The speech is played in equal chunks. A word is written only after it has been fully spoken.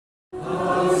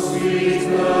How sweet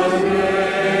the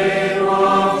name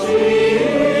of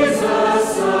Jesus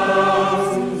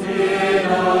sounds in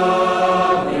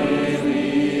a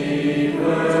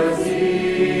believer's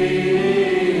ear.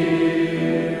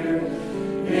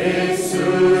 It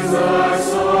soothes our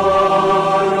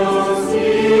sorrows,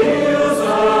 heals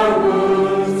our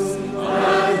wounds,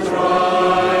 and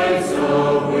drives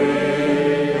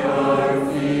away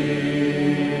our fear.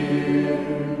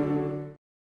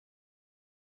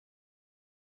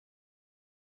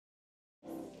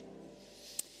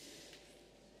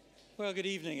 Well, good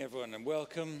evening, everyone, and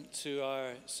welcome to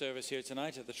our service here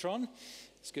tonight at the Tron.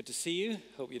 It's good to see you.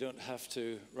 Hope you don't have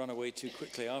to run away too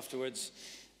quickly afterwards.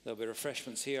 There'll be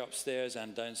refreshments here upstairs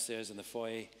and downstairs in the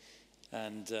foyer,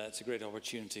 and it's a great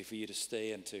opportunity for you to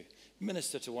stay and to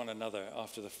minister to one another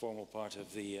after the formal part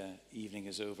of the evening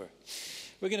is over.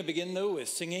 We're going to begin, though, with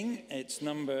singing. It's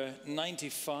number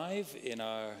 95 in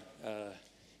our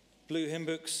blue hymn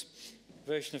books.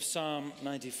 Version of Psalm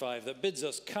 95 that bids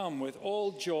us come with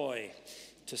all joy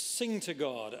to sing to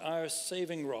God, our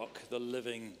saving rock, the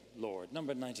living Lord.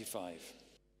 Number 95.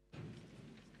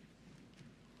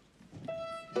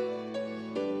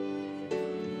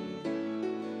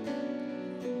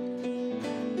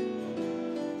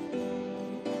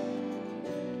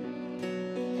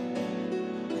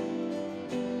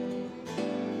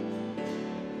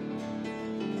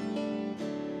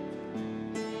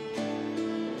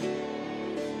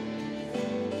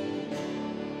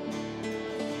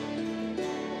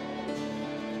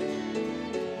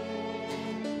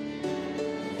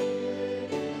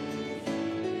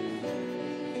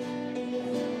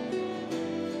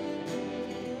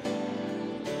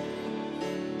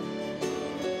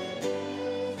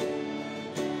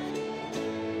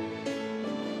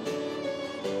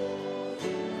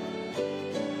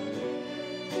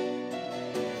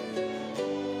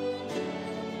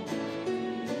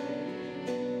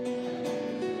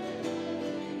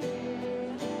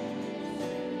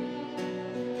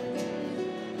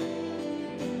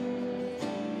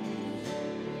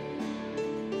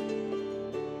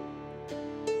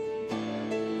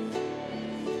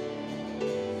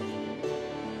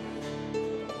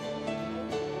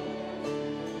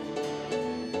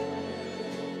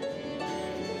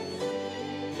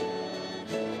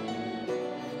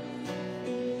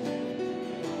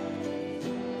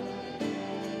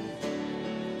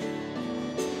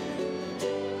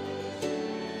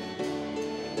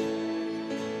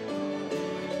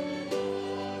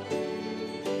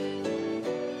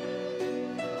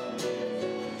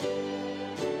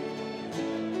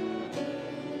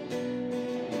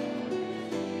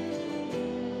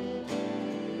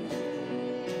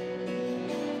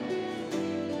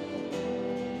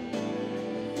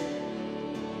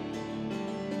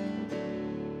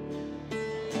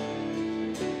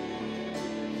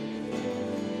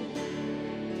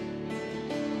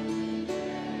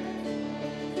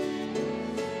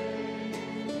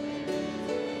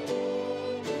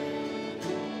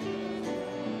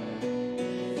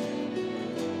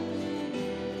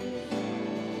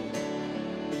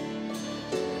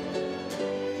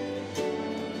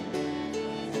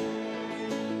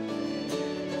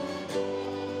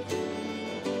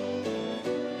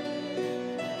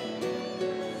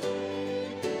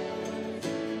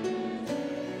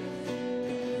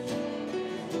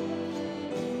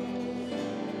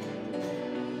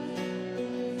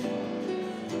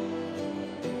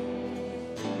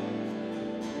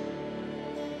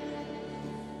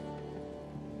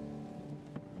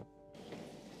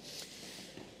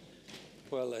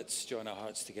 Well, let's join our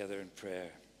hearts together in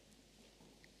prayer.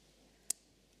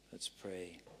 Let's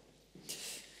pray.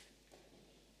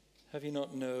 Have you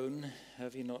not known?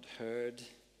 Have you not heard?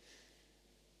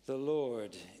 The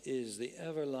Lord is the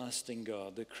everlasting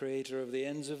God, the creator of the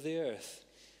ends of the earth.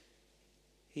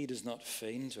 He does not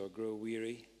faint or grow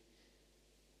weary.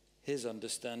 His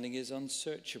understanding is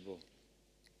unsearchable.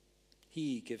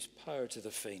 He gives power to the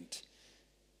faint,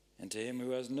 and to him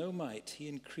who has no might, he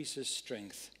increases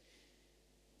strength.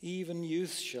 Even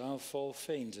youth shall fall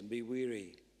faint and be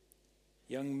weary.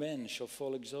 Young men shall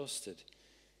fall exhausted.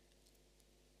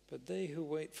 But they who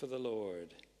wait for the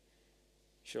Lord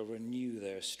shall renew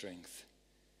their strength.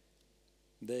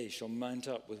 They shall mount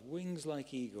up with wings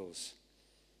like eagles.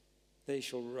 They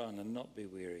shall run and not be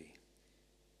weary.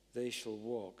 They shall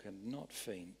walk and not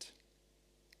faint.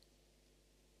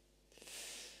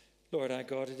 Lord our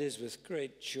God, it is with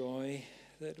great joy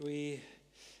that we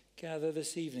gather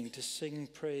this evening to sing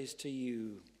praise to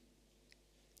you,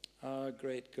 our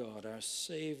great God, our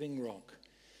saving rock,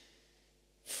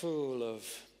 full of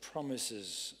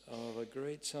promises of a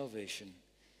great salvation.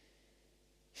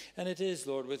 And it is,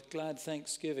 Lord, with glad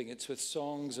thanksgiving. It's with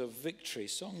songs of victory,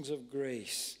 songs of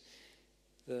grace,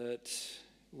 that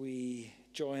we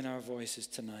join our voices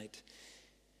tonight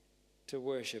to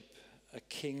worship a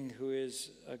King who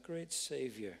is a great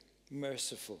Savior,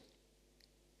 merciful,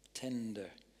 tender,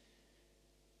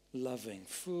 loving,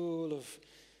 full of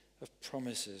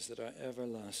promises that are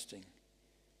everlasting.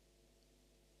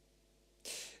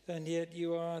 And yet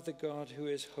you are the God who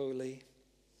is holy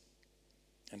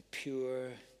and pure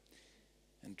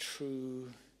and true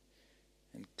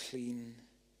and clean.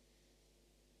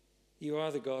 You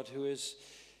are the God who is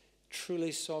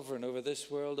truly sovereign over this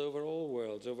world, over all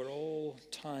worlds, over all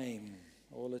time,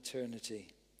 all eternity.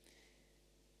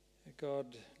 A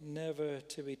God never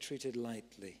to be treated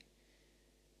lightly,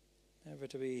 never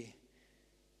to be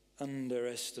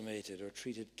underestimated or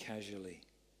treated casually.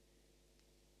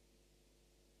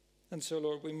 And so,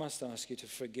 Lord, we must ask you to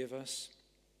forgive us.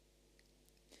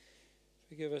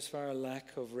 Forgive us for our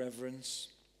lack of reverence,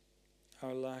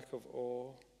 our lack of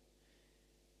awe,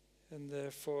 and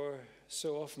therefore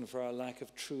so often for our lack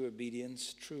of true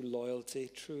obedience, true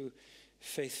loyalty, true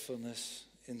faithfulness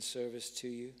in service to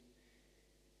you.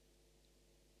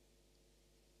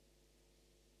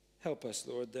 Help us,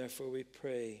 Lord, therefore we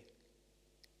pray.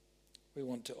 We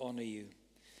want to honor you.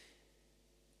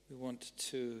 We want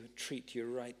to treat you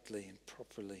rightly and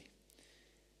properly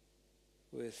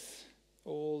with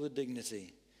all the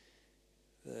dignity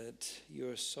that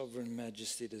your sovereign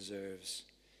majesty deserves.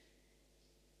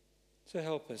 So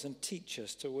help us and teach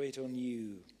us to wait on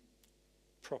you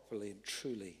properly and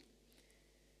truly.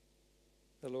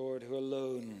 The Lord who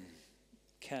alone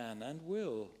can and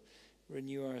will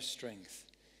renew our strength,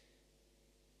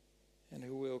 and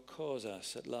who will cause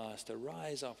us at last to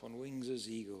rise up on wings as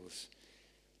eagles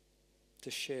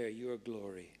to share your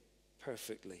glory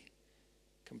perfectly,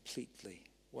 completely,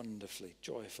 wonderfully,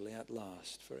 joyfully at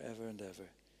last, forever and ever.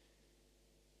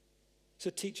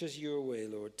 So teach us your way,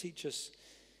 Lord. Teach us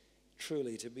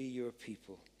truly to be your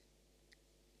people.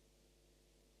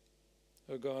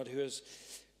 O God, who has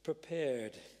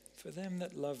prepared for them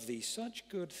that love thee such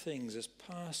good things as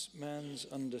pass man's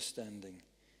understanding,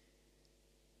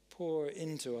 pour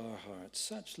into our hearts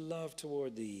such love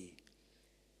toward thee,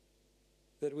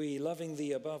 that we, loving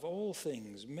thee above all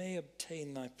things, may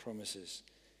obtain thy promises,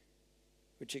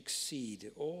 which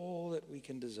exceed all that we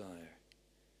can desire,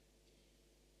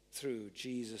 through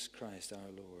Jesus Christ our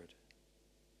Lord.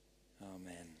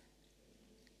 Amen.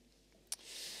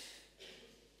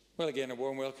 Well, again, a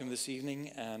warm welcome this evening,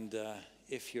 and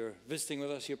if you're visiting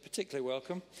with us, you're particularly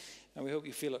welcome. And we hope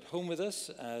you feel at home with us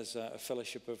as a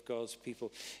fellowship of God's people.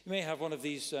 You may have one of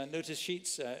these notice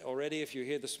sheets already if you're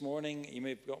here this morning. You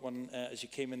may have got one as you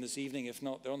came in this evening. If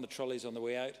not, they're on the trolleys on the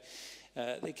way out.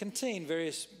 They contain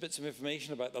various bits of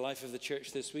information about the life of the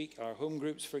church this week. Our home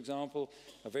groups, for example,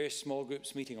 our various small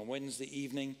groups meeting on Wednesday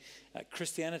evening.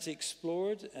 Christianity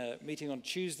Explored, meeting on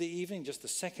Tuesday evening, just the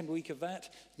second week of that.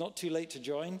 Not too late to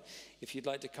join. If you'd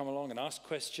like to come along and ask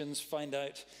questions, find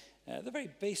out the very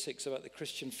basics about the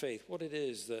Christian faith, what it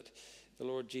is that the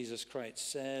Lord Jesus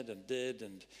Christ said and did,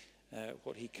 and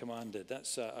what he commanded.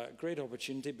 That's a great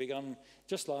opportunity, begun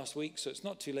just last week, so it's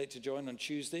not too late to join on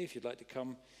Tuesday. If you'd like to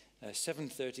come,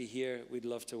 7:30 here, we'd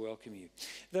love to welcome you.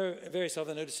 There are various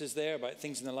other notices there about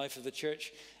things in the life of the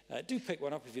church. Do pick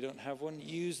one up if you don't have one.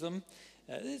 Use them.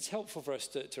 It's helpful for us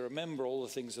to remember all the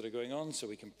things that are going on so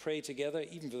we can pray together,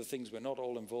 even for the things we're not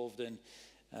all involved in,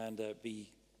 and be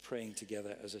praying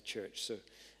together as a church. So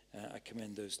I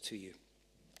commend those to you.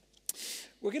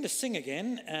 We're going to sing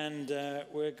again, and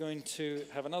we're going to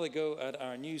have another go at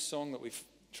our new song that we've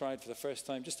tried for the first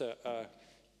time just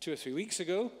 2 or 3 weeks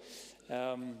ago,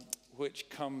 which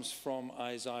comes from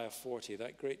Isaiah 40,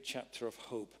 that great chapter of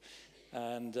hope.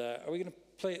 And are we going to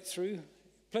play through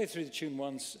the tune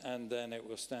once, and then it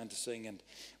will stand to sing. And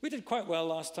we did quite well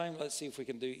last time. Let's see if we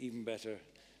can do even better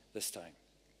this time.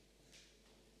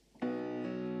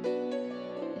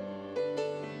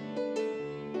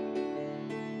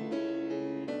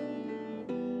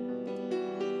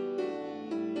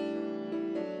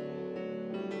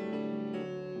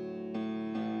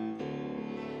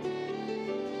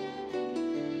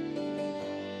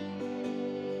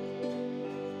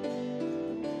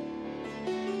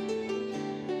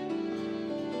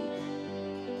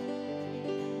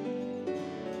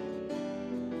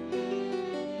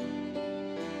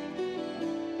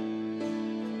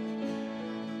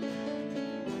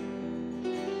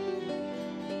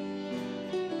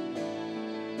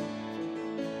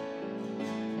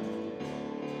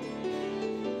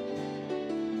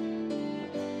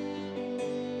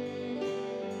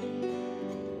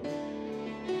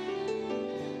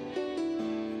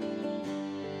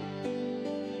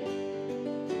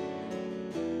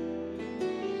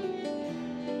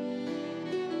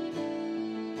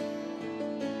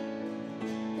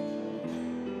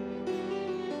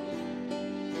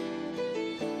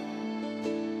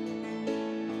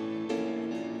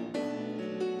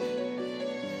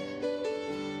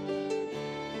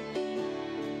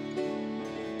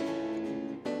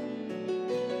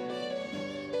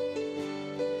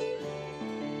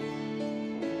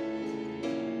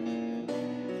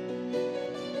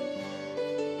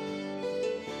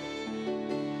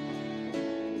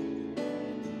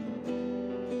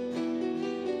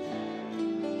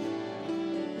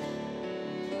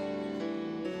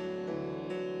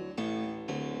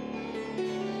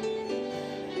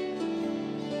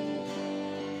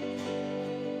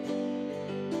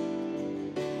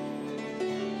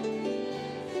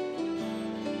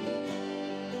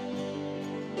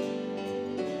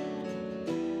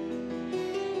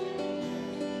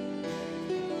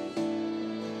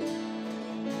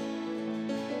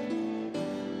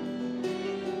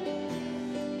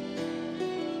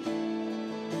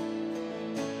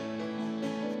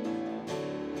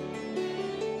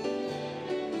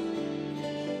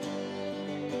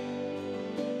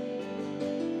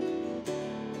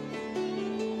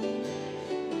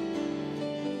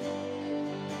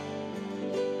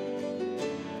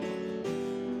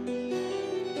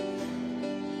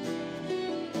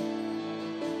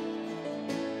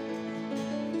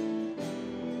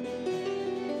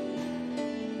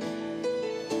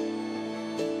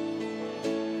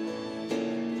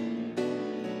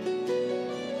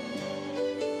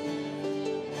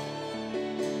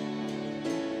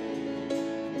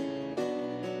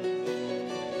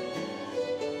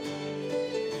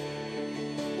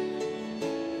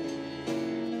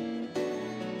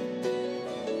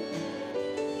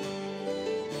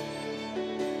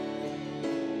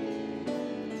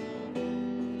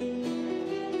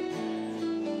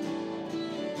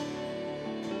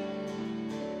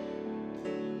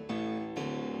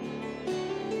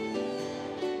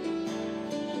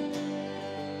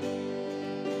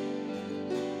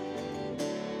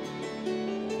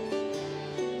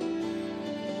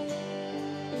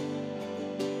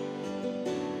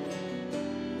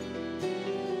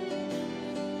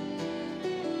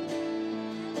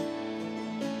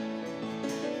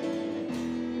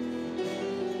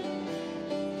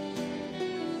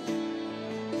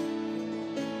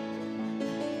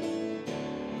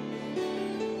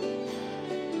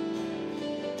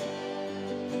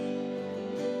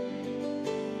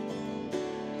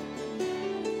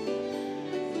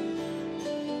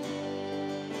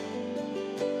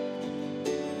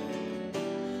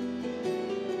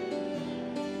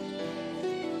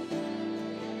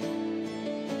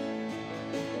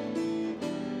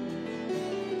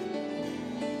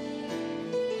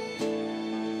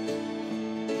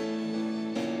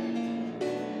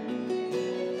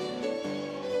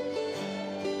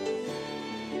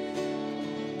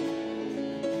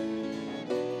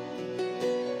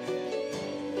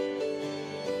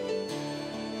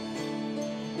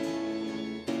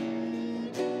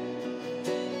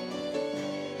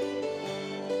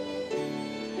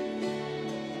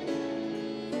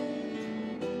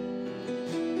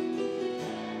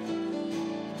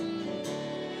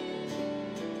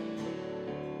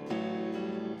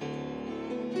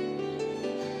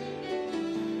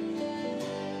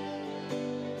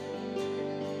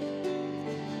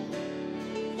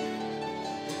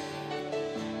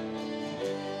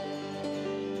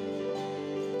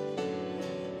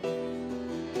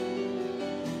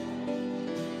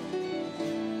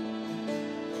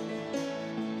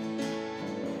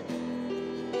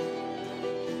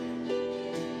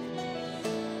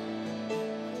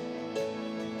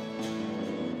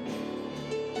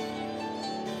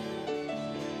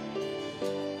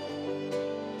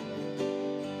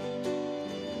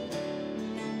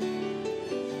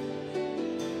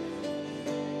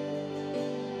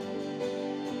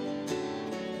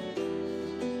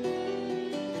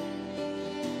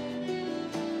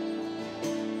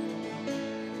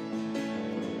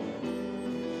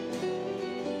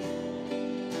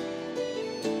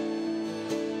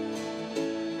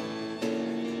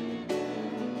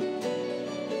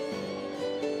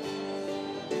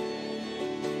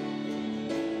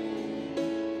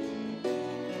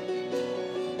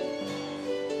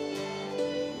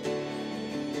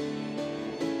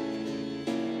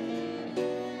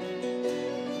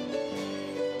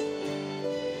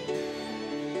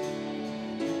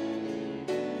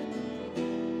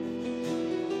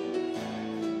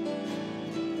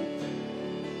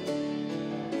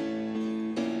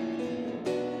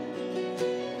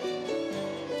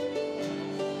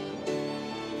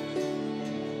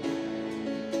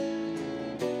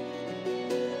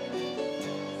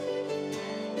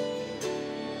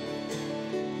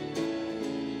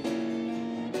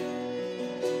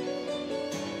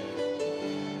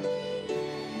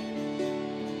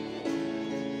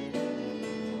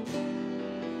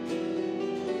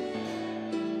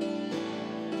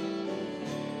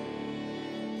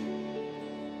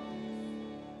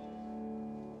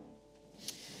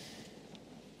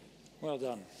 Well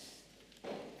done.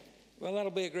 Well,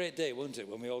 that'll be a great day, won't it,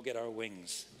 when we all get our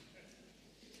wings?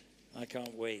 I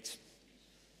can't wait.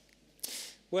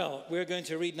 Well, we're going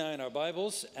to read now in our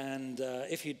Bibles, and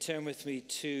if you'd turn with me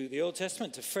to the Old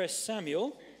Testament, to 1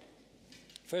 Samuel,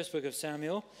 first book of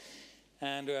Samuel,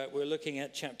 and we're looking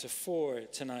at chapter 4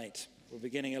 tonight. We're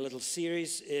beginning a little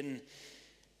series in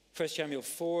 1 Samuel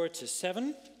 4 to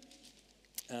 7,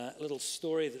 a little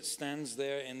story that stands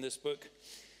there in this book,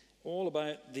 all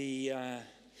about the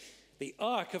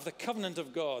Ark of the Covenant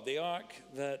of God, the Ark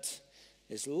that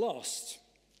is lost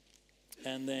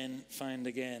and then found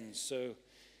again. So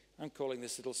I'm calling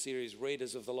this little series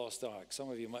Raiders of the Lost Ark. Some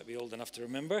of you might be old enough to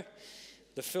remember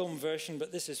the film version,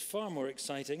 but this is far more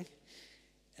exciting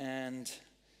and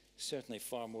certainly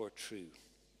far more true.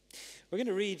 We're going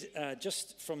to read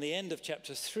just from the end of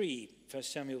chapter 3, 1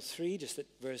 Samuel 3, just at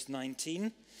verse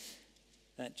 19.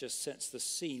 That just sets the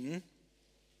scene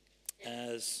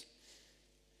as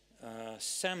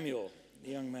Samuel, the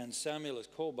young man Samuel, is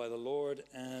called by the Lord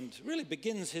and really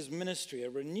begins his ministry, a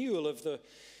renewal of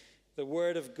the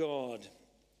word of God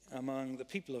among the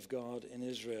people of God in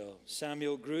Israel.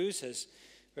 Samuel grew, says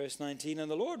verse 19, and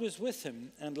the Lord was with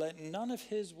him, and let none of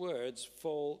his words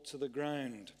fall to the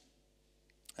ground.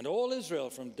 And all Israel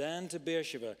from Dan to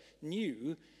Beersheba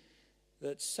knew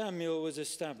that Samuel was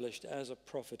established as a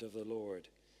prophet of the Lord.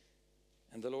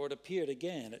 And the Lord appeared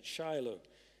again at Shiloh,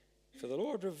 for the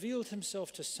Lord revealed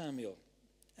himself to Samuel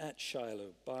at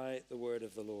Shiloh by the word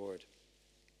of the Lord.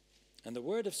 And the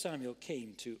word of Samuel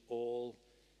came to all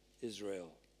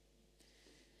Israel.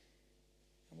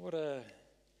 What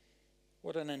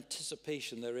an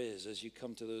anticipation there is as you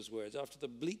come to those words. After the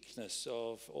bleakness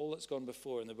of all that's gone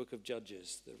before in the book of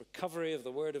Judges, the recovery of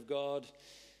the word of God,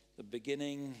 the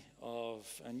beginning of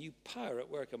a new power at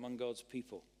work among God's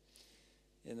people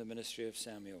in the ministry of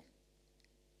Samuel.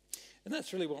 And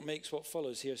that's really what makes what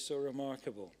follows here so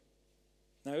remarkable.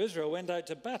 Now Israel went out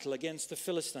to battle against the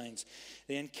Philistines.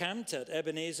 They encamped at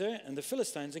Ebenezer, and the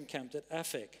Philistines encamped at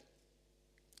Aphek.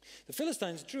 The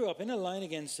Philistines drew up in a line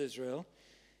against Israel,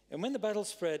 and when the battle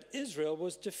spread, Israel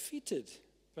was defeated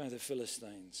by the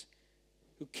Philistines,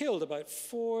 who killed about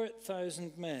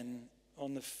 4,000 men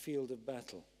on the field of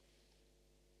battle.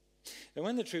 And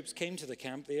when the troops came to the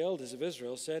camp, the elders of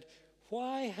Israel said,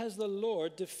 "Why has the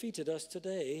Lord defeated us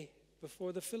today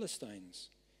before the Philistines?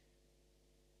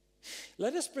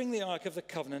 Let us bring the ark of the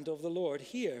covenant of the Lord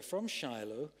here from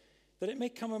Shiloh, that it may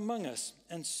come among us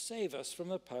and save us from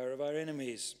the power of our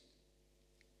enemies."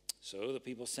 So the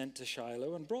people sent to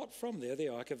Shiloh and brought from there the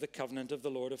ark of the covenant of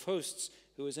the Lord of hosts,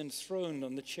 who was enthroned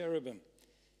on the cherubim.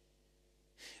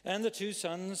 And the two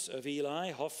sons of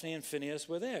Eli, Hophni and Phinehas,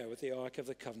 were there with the ark of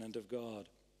the covenant of God.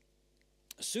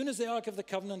 As soon as the ark of the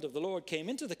covenant of the Lord came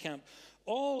into the camp,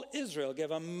 all Israel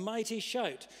gave a mighty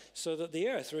shout, so that the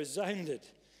earth resounded.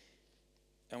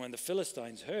 And when the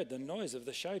Philistines heard the noise of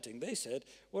the shouting, they said,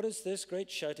 "What does this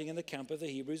great shouting in the camp of the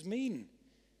Hebrews mean?"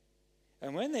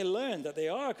 And when they learned that the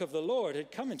ark of the Lord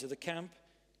had come into the camp,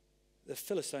 the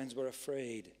Philistines were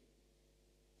afraid.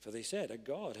 For they said, "A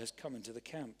god has come into the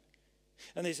camp."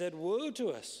 And they said, "Woe to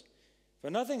us, for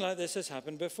nothing like this has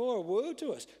happened before. Woe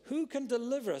to us! Who can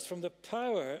deliver us from the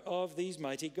power of these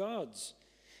mighty gods?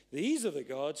 These are the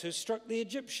gods who struck the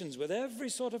Egyptians with every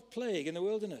sort of plague in the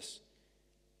wilderness.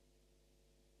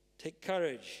 Take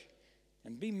courage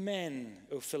and be men,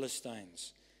 O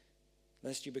Philistines,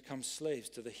 lest you become slaves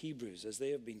to the Hebrews as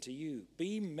they have been to you.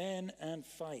 Be men and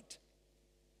fight."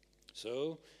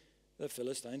 So the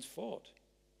Philistines fought,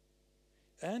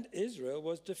 and Israel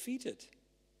was defeated,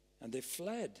 and they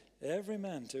fled, every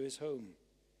man to his home.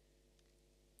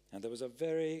 And there was a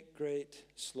very great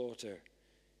slaughter,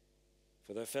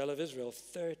 for there fell of Israel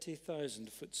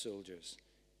 30,000 foot soldiers,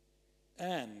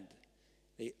 and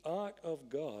the ark of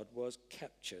God was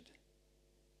captured,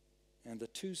 and the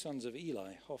two sons of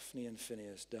Eli, Hophni and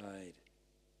Phinehas, died.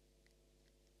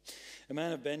 A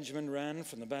man of Benjamin ran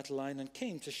from the battle line and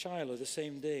came to Shiloh the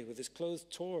same day with his clothes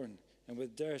torn and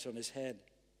with dirt on his head.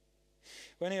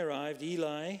 When he arrived,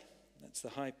 Eli, that's the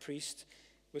high priest,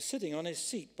 was sitting on his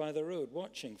seat by the road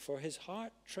watching, for his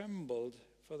heart trembled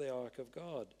for the ark of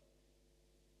God.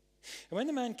 And when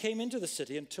the man came into the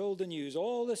city and told the news,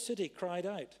 all the city cried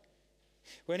out.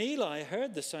 When Eli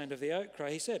heard the sound of the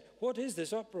outcry, he said, "What is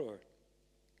this uproar?"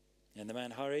 And the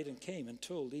man hurried and came and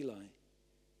told Eli.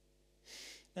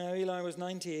 Now Eli was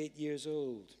 98 years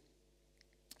old,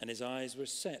 and his eyes were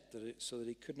set so that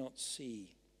he could not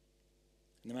see.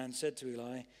 And the man said to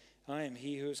Eli, "I am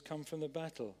he who has come from the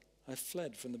battle. I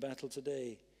fled from the battle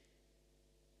today."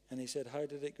 And he said, "How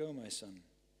did it go, my son?"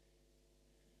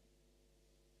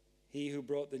 He who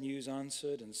brought the news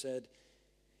answered and said,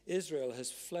 Israel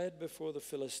has fled before the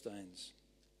Philistines,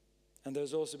 and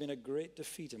there's also been a great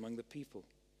defeat among the people.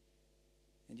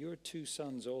 And your 2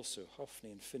 sons also,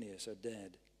 Hophni and Phinehas, are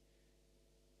dead.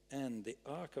 And the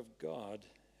ark of God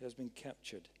has been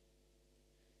captured."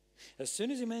 As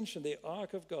soon as he mentioned the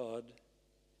ark of God,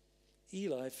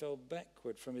 Eli fell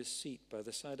backward from his seat by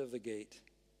the side of the gate,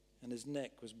 and his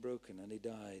neck was broken, and he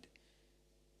died.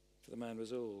 For the man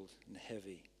was old and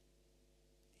heavy.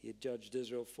 He had judged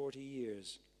Israel 40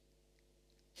 years.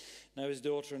 Now his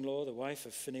daughter-in-law, the wife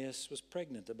of Phinehas, was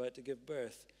pregnant, about to give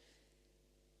birth.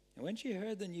 And when she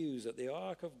heard the news that the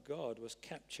ark of God was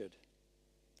captured,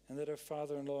 and that her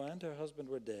father-in-law and her husband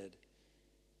were dead,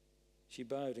 she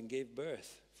bowed and gave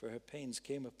birth, for her pains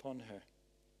came upon her.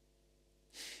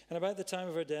 And about the time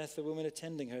of her death, the woman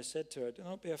attending her said to her, "Do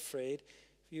not be afraid,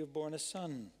 for you have borne a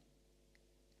son."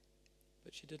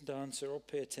 But she didn't answer or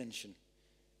pay attention.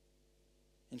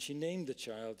 And she named the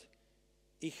child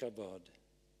Ichabod,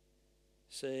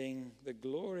 saying, "The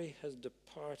glory has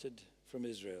departed from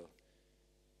Israel,"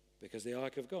 because the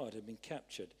ark of God had been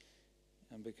captured,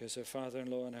 and because her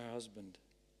father-in-law and her husband.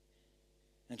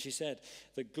 And she said,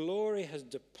 "The glory has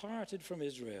departed from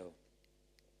Israel,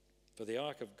 for the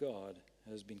ark of God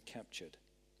has been captured."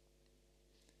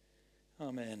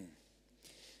 Amen.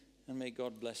 And may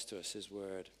God bless to us his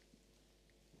word.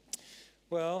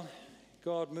 Well,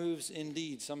 God moves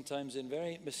indeed sometimes in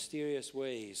very mysterious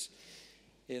ways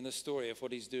in the story of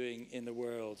what he's doing in the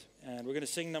world. And we're going to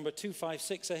sing number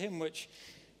 256, a hymn which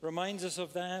reminds us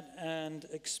of that and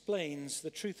explains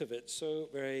the truth of it so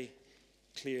very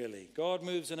clearly. God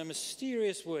moves in a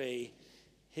mysterious way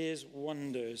his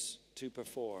wonders to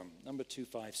perform. Number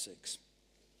 256.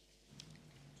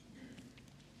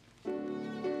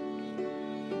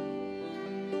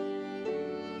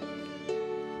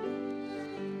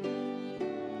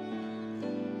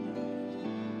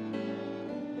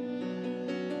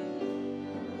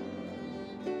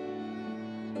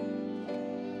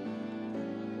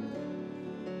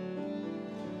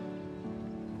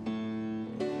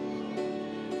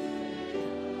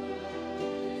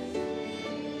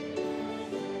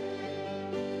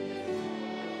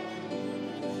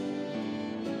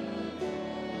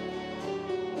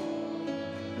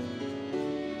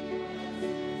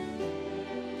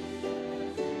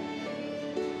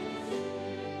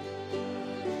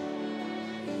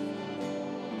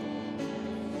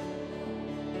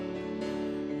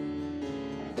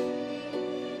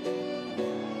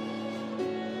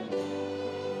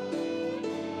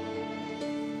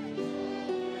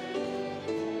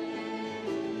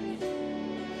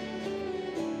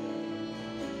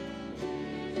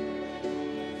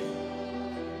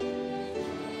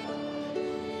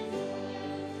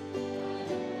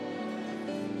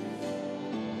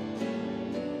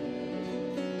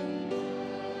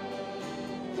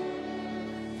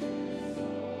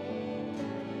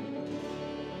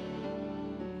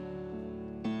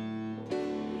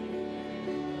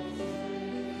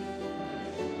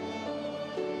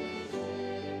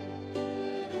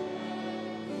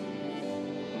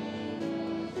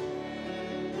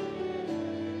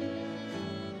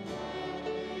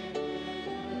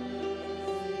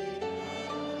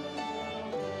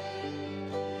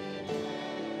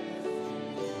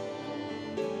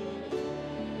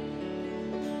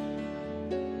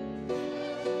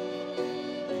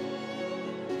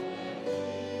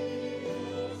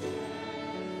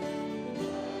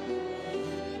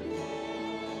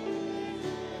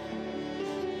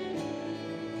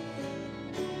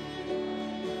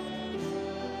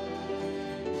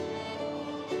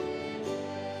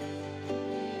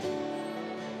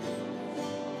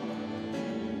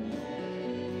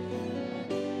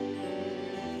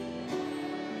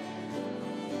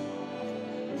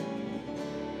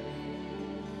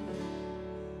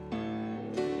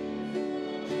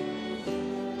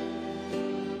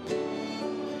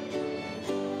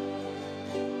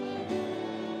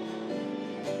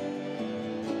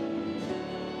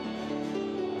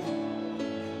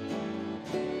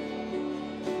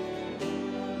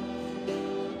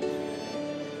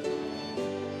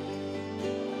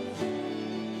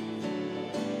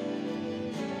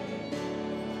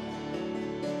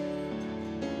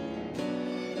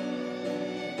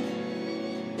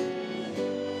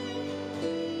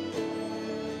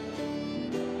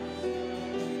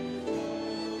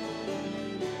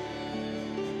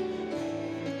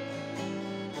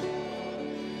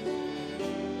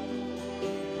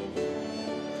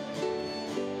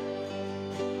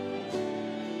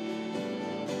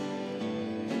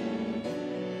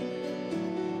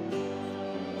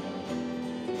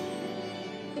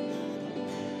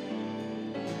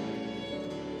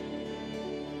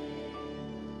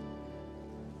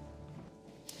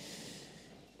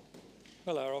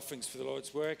 Well, our offerings for the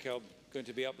Lord's work are going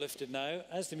to be uplifted now.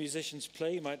 As the musicians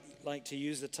play, you might like to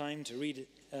use the time to read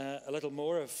a little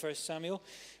more of 1 Samuel.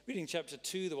 Reading chapter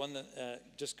 2, the one that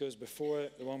just goes before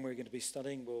the one we're going to be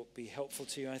studying, will be helpful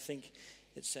to you, I think.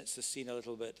 It sets the scene a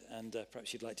little bit, and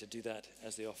perhaps you'd like to do that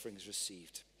as the offering is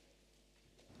received.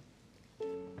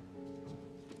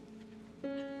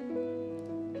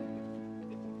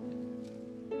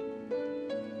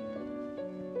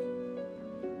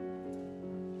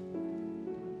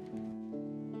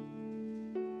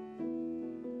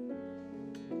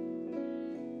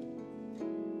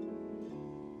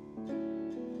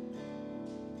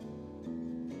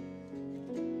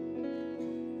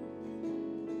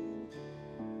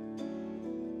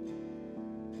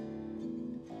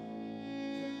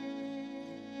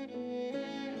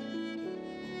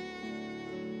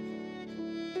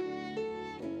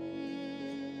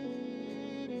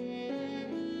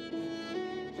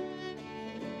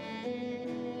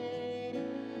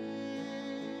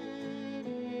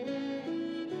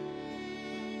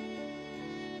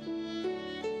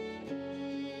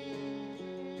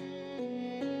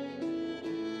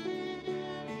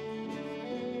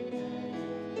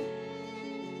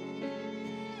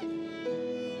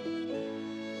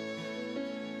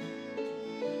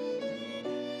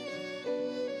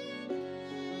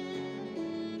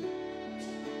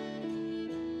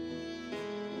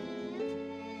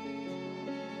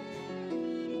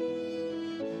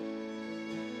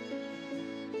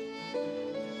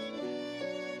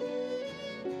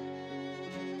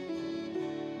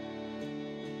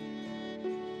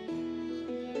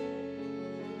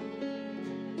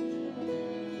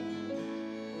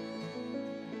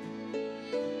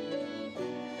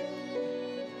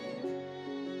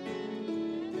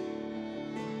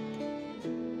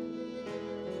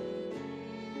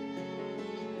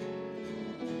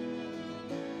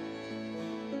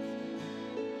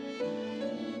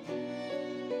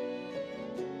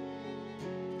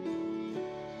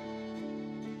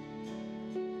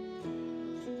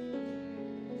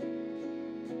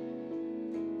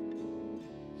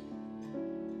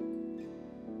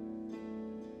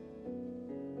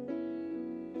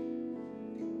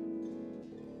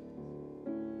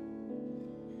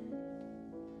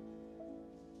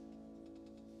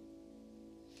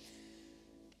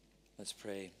 Let's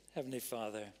pray. Heavenly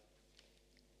Father,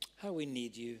 how we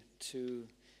need you to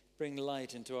bring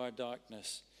light into our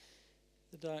darkness,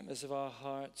 the darkness of our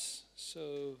hearts,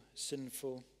 so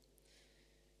sinful,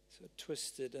 so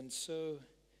twisted, and so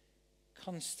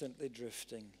constantly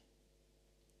drifting.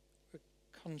 We're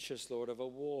conscious, Lord, of a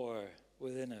war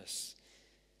within us.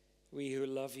 We who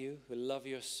love you, who love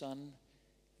your Son,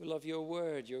 who love your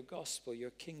word, your gospel, your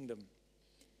kingdom.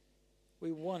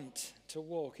 We want to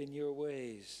walk in your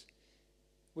ways.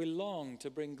 We long to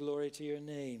bring glory to your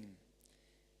name.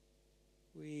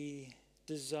 We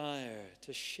desire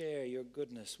to share your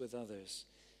goodness with others.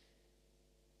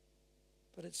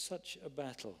 But it's such a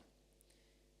battle.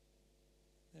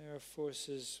 There are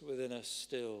forces within us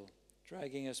still,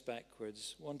 dragging us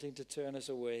backwards, wanting to turn us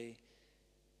away,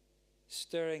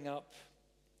 stirring up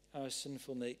our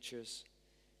sinful natures.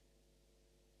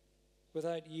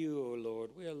 Without you, O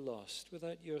Lord, we are lost.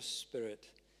 Without your Spirit,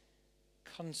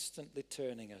 constantly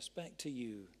turning us back to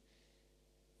you,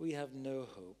 we have no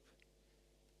hope.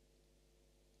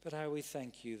 But how we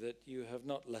thank you that you have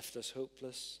not left us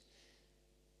hopeless,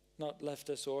 not left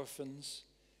us orphans,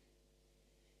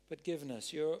 but given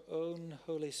us your own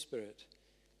Holy Spirit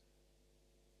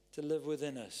to live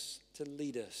within us, to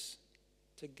lead us,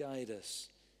 to guide us,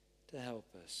 to help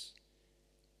us.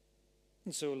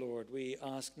 And so, Lord, we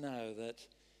ask now that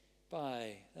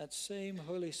by that same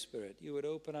Holy Spirit, you would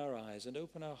open our eyes and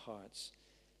open our hearts,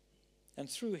 and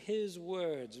through his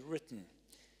words written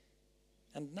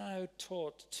and now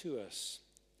taught to us,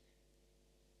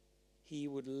 he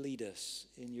would lead us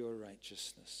in your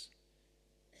righteousness.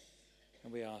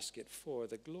 And we ask it for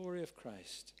the glory of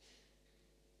Christ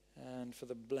and for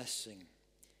the blessing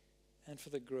and for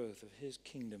the growth of his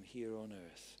kingdom here on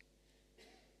earth.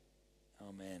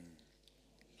 Amen.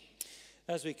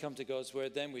 As we come to God's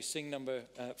word, then we sing number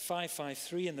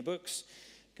 553 in the books.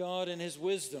 God in his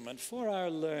wisdom and for our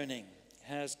learning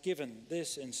has given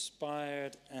this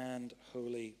inspired and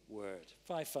holy word.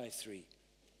 553.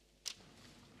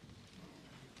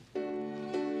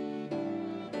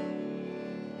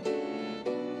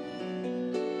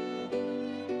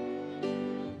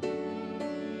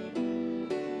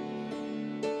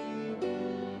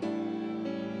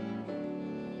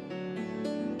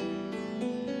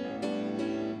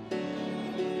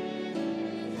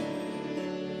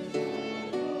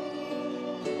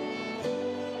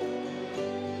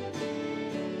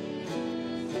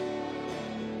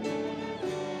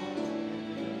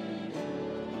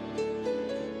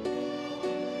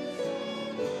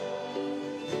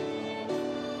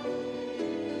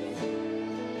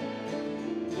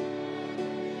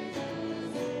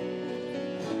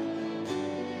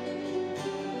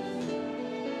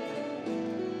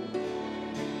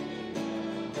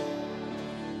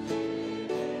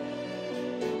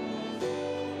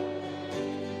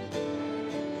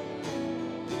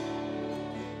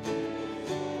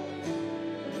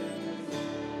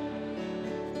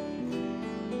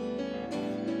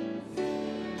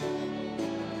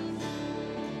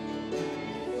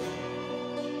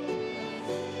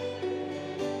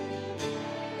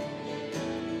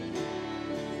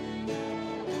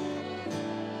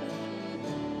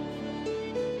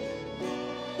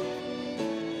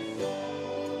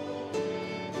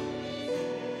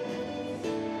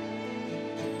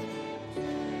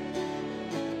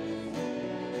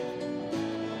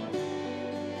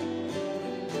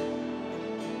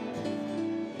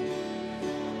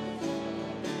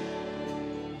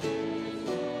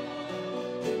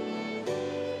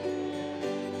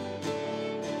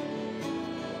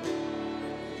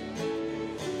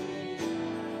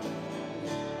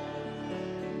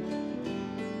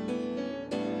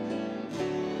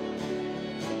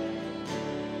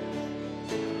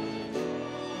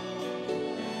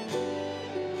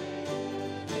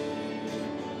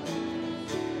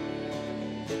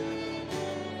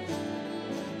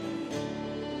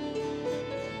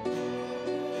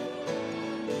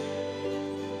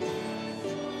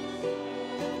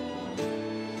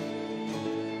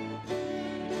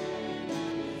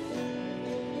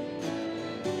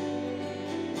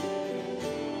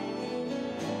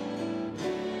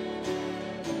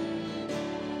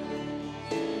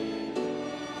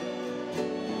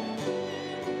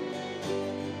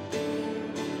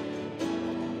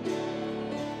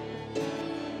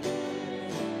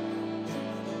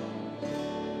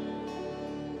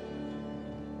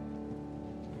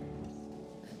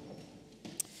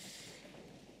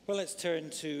 Well, let's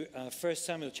turn to 1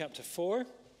 Samuel chapter 4,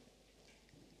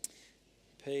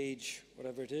 page,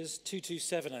 whatever it is,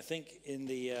 227, I think, in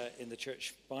the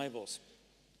church Bibles.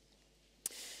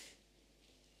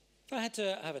 If I had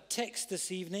to have a text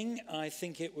this evening, I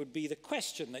think it would be the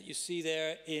question that you see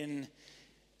there in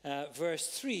verse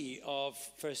 3 of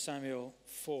 1 Samuel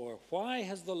 4. Why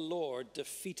has the Lord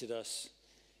defeated us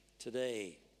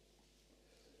today?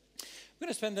 I'm going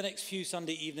to spend the next few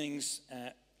Sunday evenings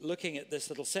looking at this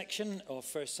little section of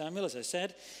 1 Samuel. As I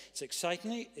said, it's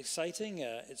exciting.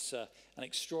 It's an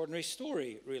extraordinary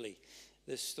story, really,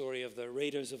 this story of the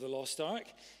raiders of the Lost Ark.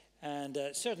 And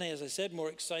certainly, as I said, more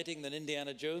exciting than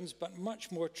Indiana Jones, but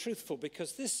much more truthful,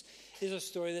 because this is a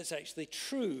story that's actually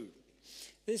true.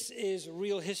 This is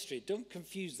real history. Don't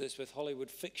confuse this with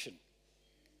Hollywood fiction.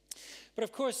 But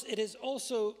of course, it is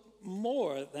also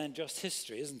more than just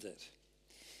history, isn't it?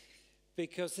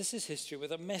 Because this is history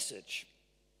with a message.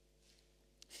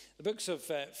 The books of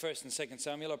 1st and 2nd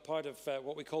Samuel are part of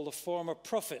what we call the former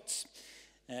prophets,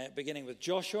 beginning with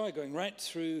Joshua, going right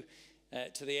through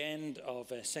to the end of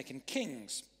 2nd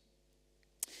Kings.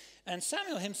 And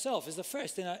Samuel himself is the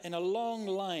first in a long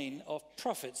line of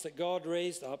prophets that God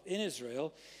raised up in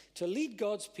Israel to lead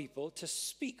God's people to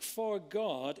speak for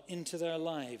God into their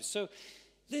lives. So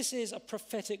this is a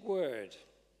prophetic word.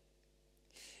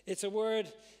 It's a word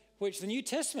which the New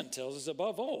Testament tells us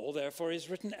above all, therefore, is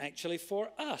written actually for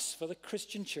us, for the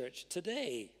Christian church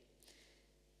today.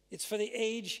 It's for the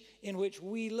age in which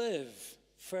we live,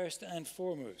 first and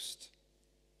foremost.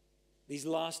 These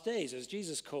last days, as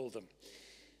Jesus called them,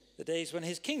 the days when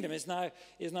his kingdom is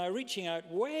now reaching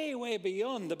out way, way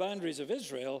beyond the boundaries of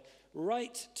Israel,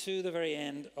 right to the very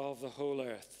end of the whole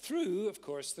earth, through, of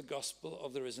course, the gospel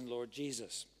of the risen Lord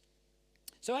Jesus.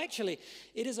 So actually,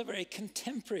 it is a very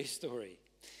contemporary story,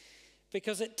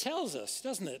 because it tells us,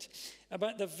 doesn't it,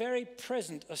 about the very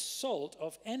present assault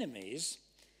of enemies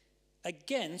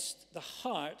against the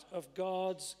heart of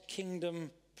God's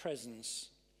kingdom presence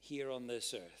here on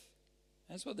this earth.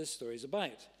 That's what this story is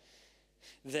about.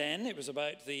 Then it was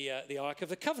about the Ark of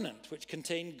the Covenant, which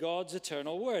contained God's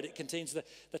eternal word. It contains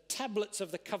the tablets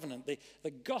of the covenant,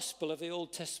 the gospel of the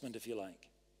Old Testament, if you like.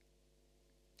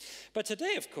 But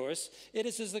today, of course, it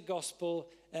is as the gospel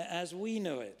as we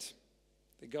know it.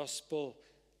 The gospel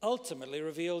ultimately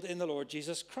revealed in the Lord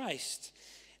Jesus Christ.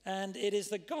 And it is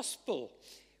the gospel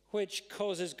which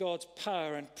causes God's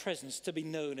power and presence to be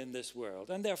known in this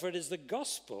world. And therefore it is the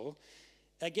gospel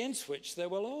against which there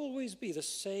will always be the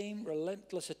same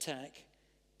relentless attack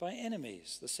by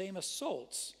enemies, the same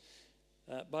assaults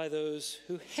by those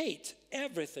who hate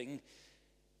everything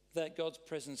that God's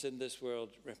presence in this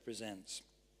world represents.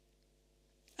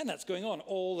 And that's going on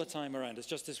all the time around us.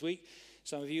 Just this week,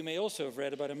 some of you may also have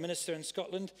read about a minister in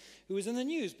Scotland who was in the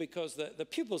news because the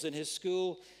pupils in his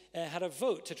school had a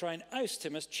vote to try and oust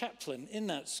him as chaplain in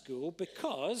that school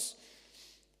because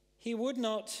he would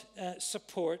not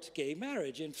support gay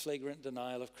marriage in flagrant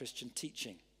denial of Christian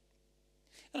teaching.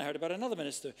 And I heard about another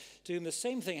minister to whom the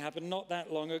same thing happened not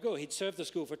that long ago. He'd served the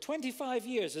school for 25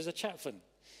 years as a chaplain,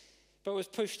 but was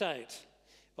pushed out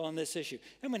on this issue.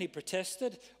 And when he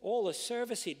protested, all the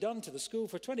service he'd done to the school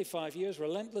for 25 years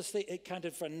relentlessly, it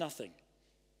counted for nothing.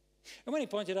 And when he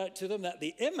pointed out to them that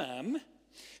the imam,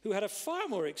 who had a far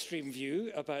more extreme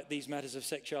view about these matters of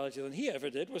sexuality than he ever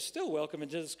did, was still welcome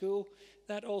into the school,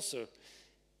 that also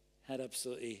had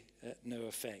absolutely no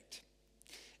effect.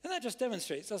 And that just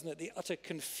demonstrates, doesn't it, the utter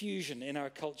confusion in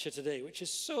our culture today, which is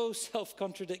so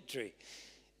self-contradictory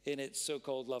in its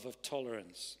so-called love of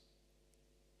tolerance.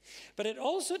 But it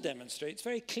also demonstrates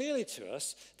very clearly to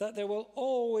us that there will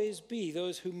always be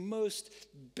those who most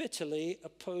bitterly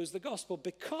oppose the gospel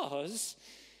because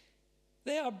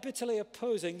they are bitterly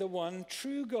opposing the one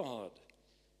true God.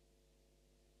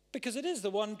 Because it is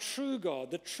the one true God,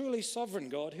 the truly sovereign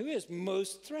God, who is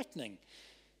most threatening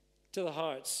to the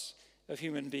hearts of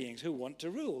human beings who want to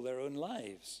rule their own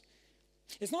lives.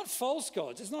 It's not false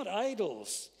gods, it's not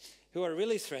idols who are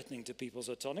really threatening to people's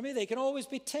autonomy. They can always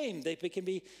be tamed, they can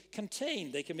be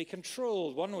contained, they can be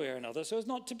controlled one way or another so as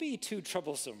not to be too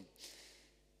troublesome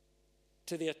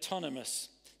to the autonomous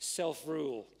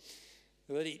self-rule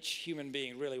that each human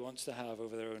being really wants to have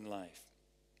over their own life.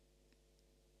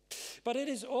 But it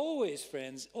is always,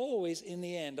 friends, always in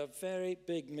the end a very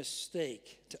big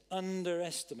mistake to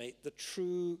underestimate the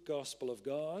true gospel of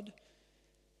God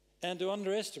and to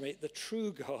underestimate the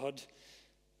true God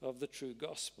of the true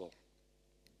gospel.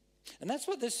 And that's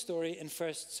what this story in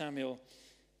 1 Samuel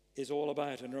is all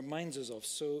about and reminds us of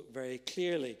so very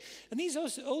clearly. And these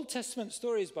Old Testament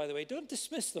stories, by the way, don't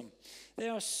dismiss them. They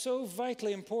are so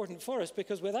vitally important for us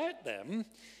because without them,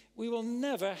 we will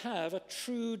never have a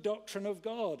true doctrine of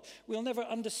God. We'll never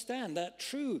understand that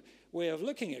true way of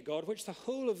looking at God, which the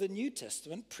whole of the New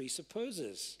Testament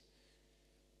presupposes.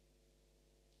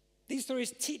 These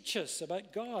stories teach us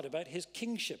about God, about his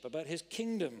kingship, about his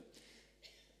kingdom,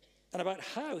 and about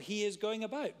how he is going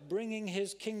about bringing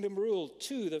his kingdom rule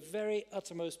to the very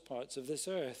uttermost parts of this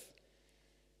earth.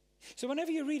 So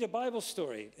whenever you read a Bible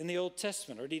story in the Old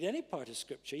Testament or read any part of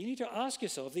Scripture, you need to ask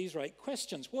yourself these right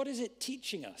questions. What is it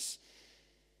teaching us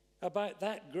about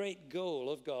that great goal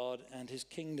of God and his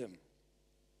kingdom?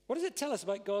 What does it tell us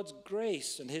about God's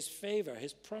grace and his favor,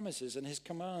 his promises and his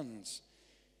commands?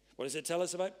 What does it tell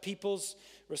us about people's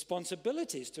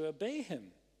responsibilities to obey him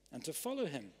and to follow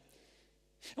him?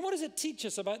 And what does it teach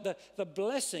us about the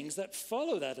blessings that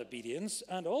follow that obedience?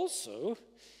 And also,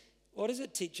 what does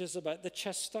it teach us about the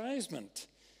chastisement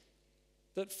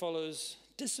that follows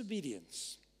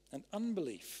disobedience and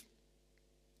unbelief?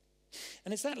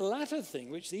 And it's that latter thing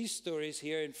which these stories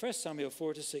here in 1 Samuel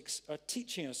 4-6 are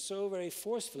teaching us so very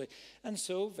forcefully and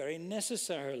so very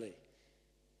necessarily,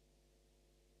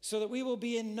 so that we will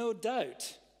be in no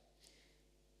doubt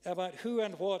about who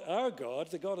and what our God,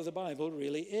 the God of the Bible,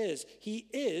 really is. He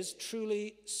is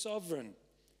truly sovereign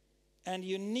and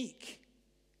unique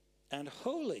and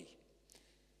holy.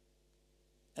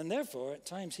 And therefore, at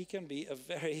times, he can be a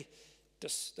very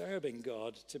disturbing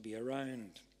God to be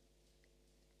around.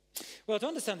 Well, to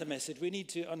understand the message, we need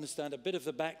to understand a bit of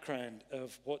the background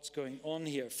of what's going on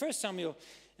here. 1 Samuel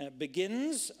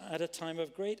begins at a time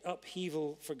of great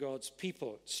upheaval for God's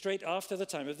people, straight after the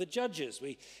time of the Judges.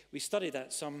 We studied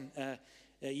that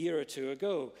a year or two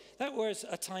ago. That was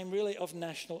a time really of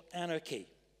national anarchy.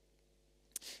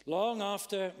 Long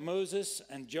after Moses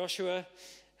and Joshua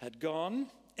had gone,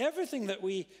 everything that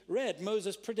we read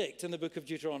Moses predict in the book of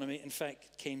Deuteronomy, in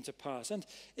fact, came to pass. And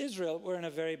Israel were in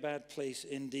a very bad place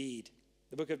indeed.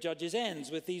 The book of Judges ends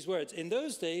with these words: "In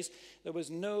those days, there was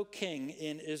no king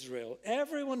in Israel.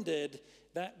 Everyone did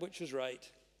that which was right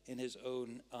in his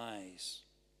own eyes."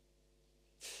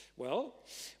 Well,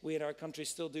 we in our country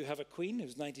still do have a queen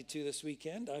who's 92 this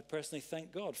weekend. I personally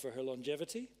thank God for her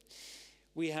longevity.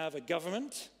 We have a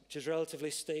government which is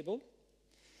relatively stable.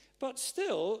 But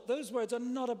still, those words are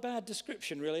not a bad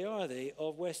description, really, are they,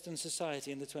 of Western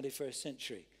society in the 21st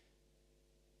century?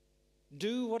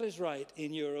 Do what is right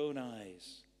in your own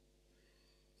eyes.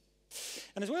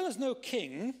 And as well as no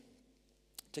king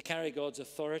to carry God's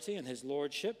authority and his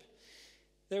lordship,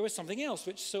 there was something else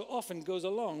which so often goes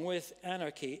along with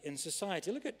anarchy in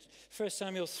society. Look at 1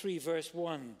 Samuel 3, verse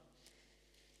 1.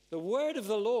 The word of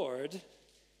the Lord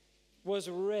was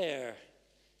rare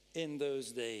in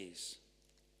those days.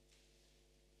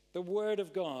 The word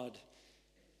of God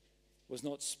was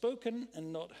not spoken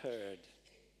and not heard.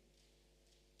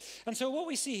 And so what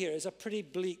we see here is a pretty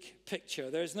bleak picture.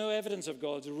 There is no evidence of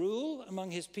God's rule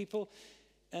among his people,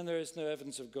 and there is no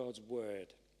evidence of God's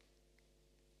word.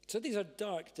 So these are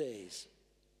dark days.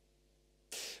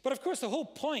 But of course, the whole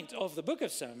point of the book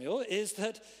of Samuel is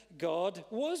that God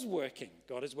was working.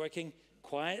 God is working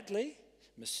quietly,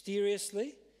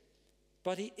 mysteriously,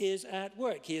 but he is at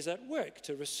work. He is at work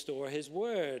to restore his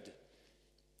word.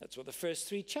 That's what the first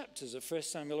 3 chapters of 1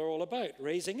 Samuel are all about,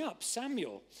 raising up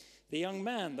Samuel, the young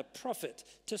man, the prophet,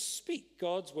 to speak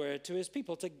God's word to his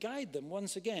people, to guide them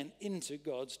once again into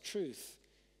God's truth.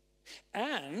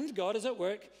 And God is at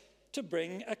work to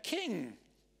bring a king.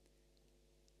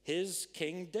 His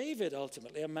King David,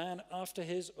 ultimately, a man after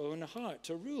his own heart,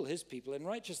 to rule his people in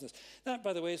righteousness. That,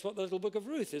 by the way, is what the little book of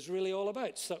Ruth is really all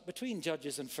about, stuck between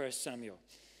Judges and 1 Samuel.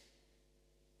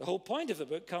 The whole point of the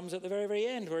book comes at the very, very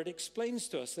end, where it explains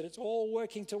to us that it's all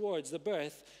working towards the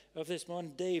birth of this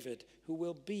man David, who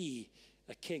will be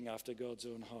a king after God's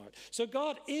own heart. So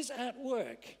God is at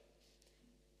work.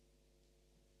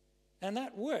 And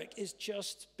that work is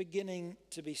just beginning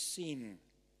to be seen.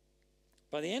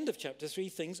 By the end of chapter 3,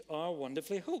 things are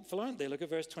wonderfully hopeful, aren't they? Look at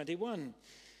verse 21.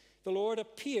 The Lord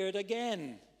appeared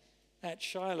again at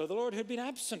Shiloh. The Lord who had been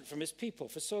absent from his people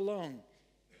for so long.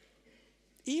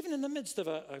 Even in the midst of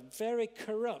a very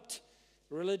corrupt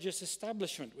religious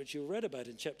establishment, which you read about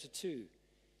in chapter 2,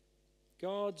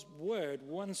 God's word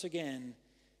once again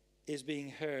is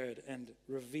being heard and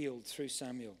revealed through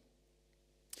Samuel.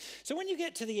 So when you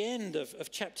get to the end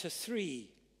of chapter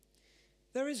 3,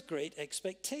 there is great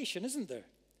expectation, isn't there?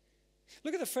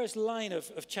 Look at the first line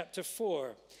of chapter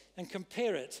 4 and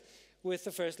compare it with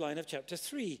the first line of chapter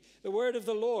 3. The word of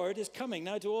the Lord is coming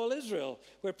now to all Israel,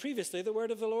 where previously the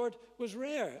word of the Lord was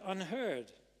rare,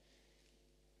 unheard.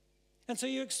 And so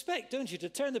you expect, don't you, to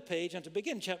turn the page and to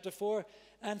begin chapter 4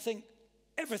 and think,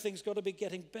 everything's got to be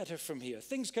getting better from here.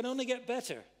 Things can only get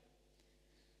better.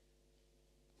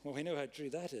 Well, we know how true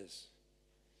that is.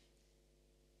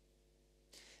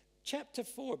 Chapter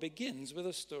 4 begins with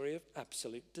a story of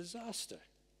absolute disaster.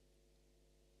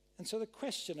 And so the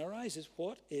question arises,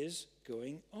 what is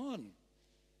going on?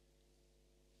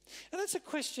 And that's a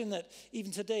question that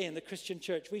even today in the Christian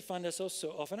church we find ourselves so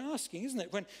often asking, isn't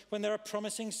it? When there are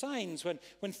promising signs, when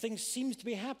things seem to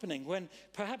be happening, when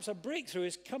perhaps a breakthrough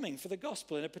is coming for the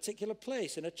gospel in a particular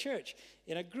place, in a church,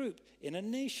 in a group, in a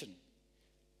nation.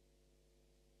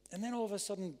 And then all of a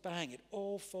sudden, bang, it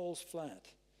all falls flat.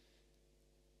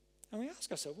 And we ask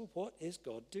ourselves, well, what is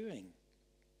God doing?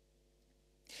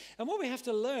 And what we have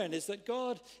to learn is that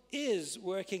God is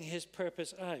working his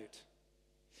purpose out.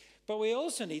 But we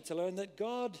also need to learn that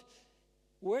God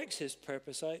works his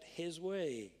purpose out his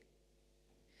way.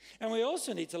 And we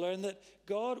also need to learn that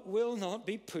God will not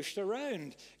be pushed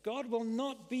around. God will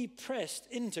not be pressed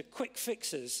into quick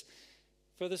fixes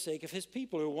for the sake of his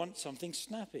people who want something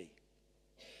snappy.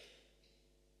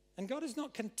 And God is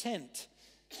not content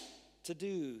to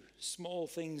do small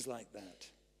things like that.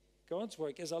 God's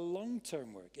work is a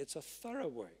long-term work. It's a thorough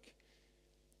work.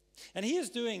 And he is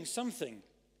doing something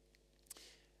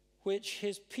which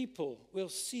his people will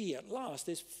see at last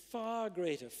is far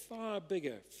greater, far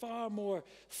bigger, far more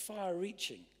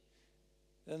far-reaching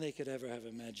than they could ever have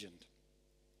imagined.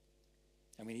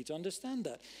 And we need to understand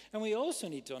that. And we also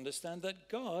need to understand that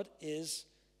God is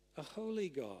a holy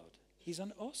God. He's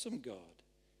an awesome God.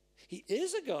 He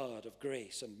is a God of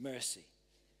grace and mercy.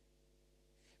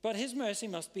 But his mercy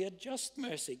must be a just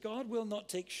mercy. God will not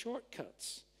take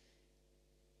shortcuts.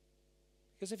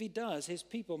 Because if he does, his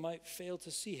people might fail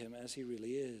to see him as he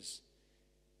really is.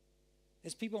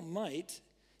 His people might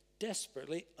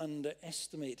desperately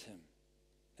underestimate him.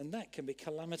 And that can be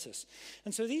calamitous.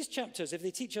 And so these chapters, if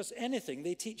they teach us anything,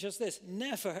 they teach us this: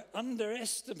 never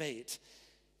underestimate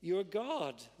your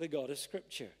God, the God of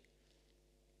Scripture.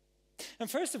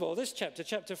 And first of all, this chapter,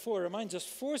 chapter 4, reminds us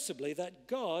forcibly that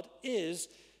God is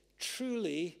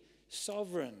truly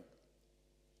sovereign.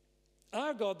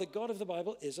 Our God, the God of the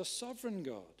Bible, is a sovereign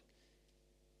God.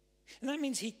 And that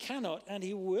means he cannot and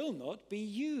he will not be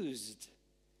used.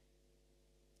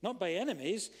 Not by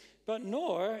enemies, but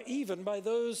nor even by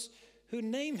those who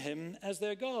name him as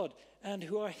their God and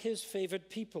who are his favored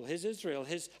people, his Israel,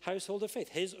 his household of faith,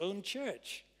 his own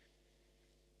church.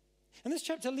 And this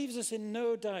chapter leaves us in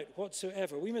no doubt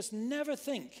whatsoever. We must never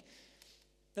think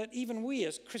that even we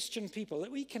as Christian people,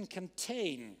 that we can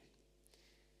contain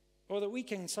or that we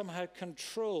can somehow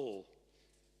control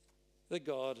the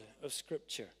God of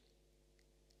Scripture.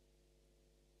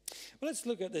 Well, let's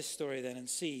look at this story then and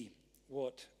see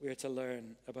what we're to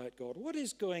learn about God. What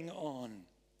is going on?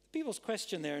 The people's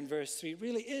question there in verse 3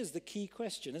 really is the key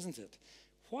question, isn't it?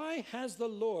 Why has the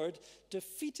Lord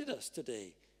defeated us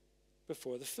today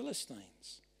before the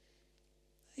Philistines?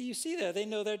 You see there, they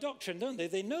know their doctrine, don't they?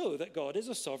 They know that God is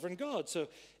a sovereign God. So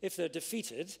if they're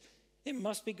defeated, it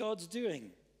must be God's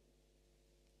doing.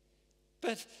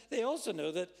 But they also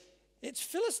know that it's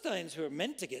Philistines who are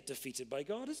meant to get defeated by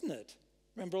God, isn't it?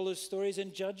 Remember all those stories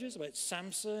in Judges about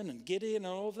Samson and Gideon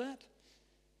and all of that?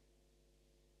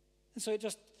 And so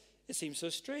it seems so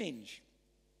strange.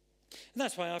 And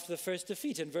that's why after the first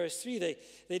defeat in verse 3,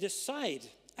 they decide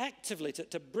actively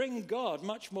to bring God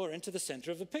much more into the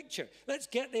center of the picture. Let's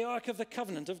get the Ark of the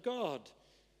Covenant of God.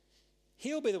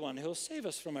 He'll be the one who'll save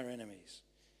us from our enemies.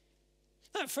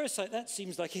 Now, at first sight, that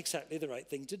seems like exactly the right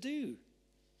thing to do.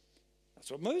 That's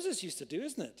what Moses used to do,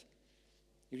 isn't it?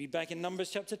 You read back in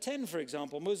Numbers chapter 10, for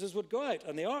example, Moses would go out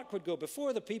and the ark would go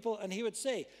before the people and he would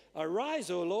say, "Arise,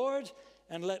 O Lord,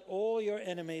 and let all your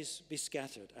enemies be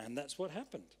scattered." And that's what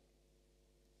happened.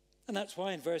 And that's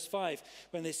why in verse 5,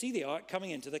 when they see the ark coming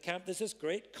into the camp, there's this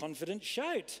great confident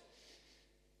shout.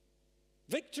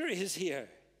 Victory is here.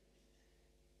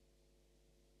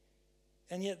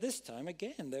 And yet this time,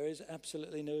 again, there is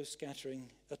absolutely no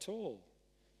scattering at all.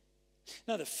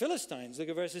 Now the Philistines, look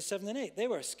at verses 7 and 8. They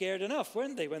were scared enough,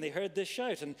 weren't they, when they heard this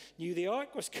shout and knew the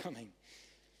ark was coming.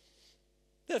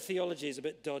 Their theology is a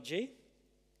bit dodgy,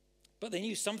 but they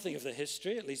knew something of the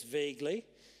history, at least vaguely.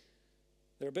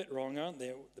 They're a bit wrong, aren't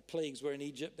they? The plagues were in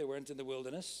Egypt, they weren't in the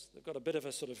wilderness. They've got a bit of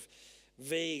a sort of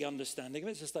vague understanding of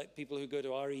it. It's just like people who go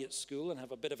to RE at school and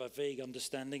have a bit of a vague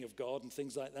understanding of God and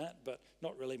things like that, but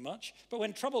not really much. But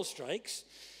when trouble strikes,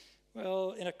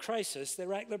 well, in a crisis, they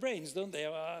rack their brains, don't they?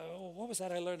 What was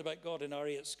that I learned about God in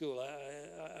RE at school?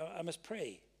 I must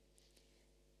pray.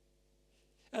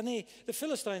 And the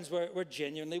Philistines were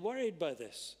genuinely worried by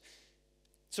this.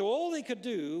 So all they could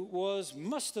do was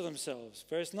muster themselves.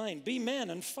 Verse 9, be men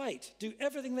and fight. Do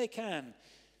everything they can.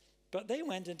 But they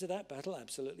went into that battle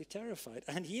absolutely terrified.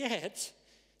 And yet,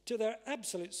 to their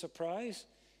absolute surprise,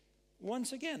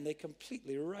 once again, they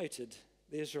completely routed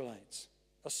the Israelites.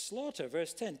 A slaughter,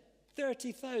 verse 10,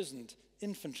 30,000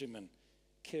 infantrymen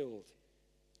killed.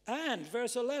 And,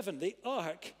 verse 11, the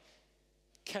ark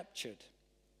captured.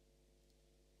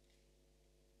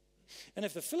 And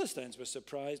if the Philistines were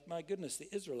surprised, my goodness,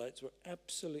 the Israelites were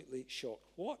absolutely shocked.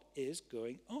 What is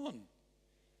going on?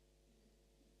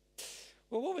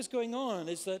 Well, what was going on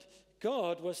is that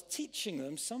God was teaching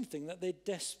them something that they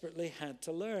desperately had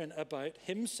to learn about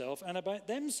himself and about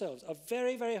themselves. A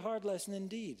very, very hard lesson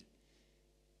indeed.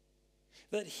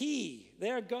 That he,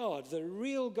 their God, the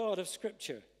real God of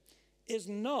Scripture, is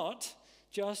not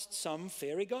just some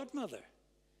fairy godmother.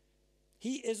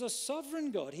 He is a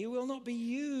sovereign God. He will not be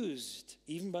used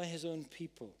even by his own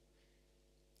people.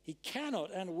 He cannot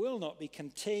and will not be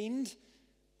contained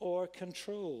or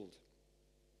controlled.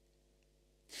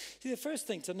 See, the first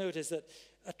thing to note is that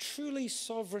a truly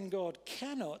sovereign God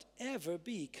cannot ever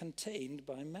be contained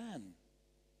by man.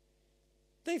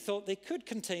 They thought they could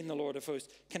contain the Lord of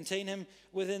hosts, contain him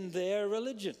within their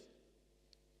religion.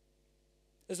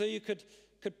 As though you could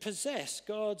possess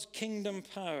God's kingdom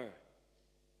power,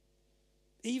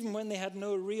 even when they had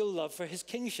no real love for his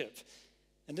kingship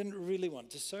and didn't really want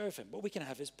to serve him. But we can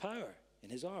have his power in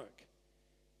his ark.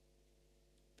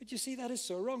 But you see, that is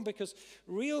so wrong, because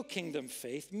real kingdom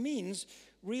faith means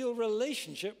real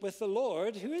relationship with the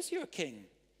Lord, who is your king.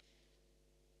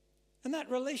 And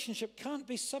that relationship can't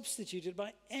be substituted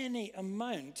by any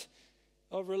amount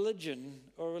of religion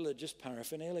or religious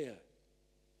paraphernalia.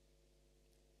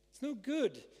 It's no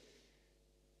good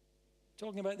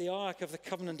talking about the Ark of the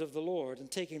Covenant of the Lord and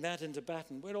taking that into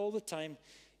Baton, where all the time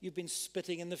you've been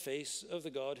spitting in the face of the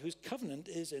God whose covenant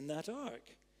is in that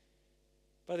Ark.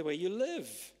 By the way you live.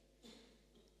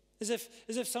 As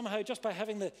if somehow, just by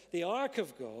having the Ark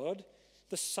of God,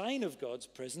 the sign of God's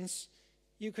presence,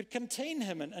 you could contain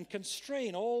him and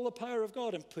constrain all the power of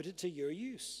God and put it to your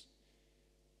use.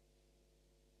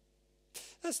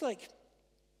 That's like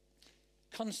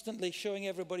constantly showing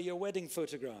everybody your wedding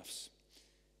photographs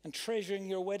and treasuring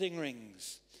your wedding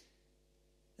rings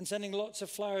and sending lots of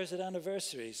flowers at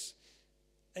anniversaries,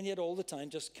 and yet all the time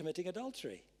just committing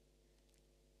adultery.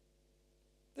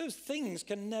 Those things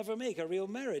can never make a real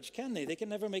marriage, can they? They can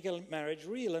never make a marriage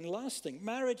real and lasting.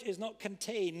 Marriage is not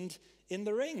contained in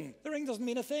the ring. The ring doesn't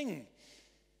mean a thing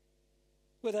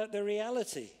without the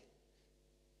reality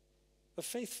of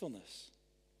faithfulness.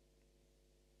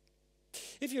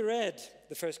 If you read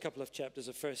the first couple of chapters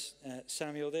of 1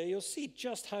 Samuel there, you'll see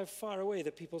just how far away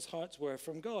the people's hearts were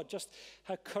from God, just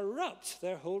how corrupt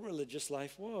their whole religious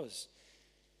life was.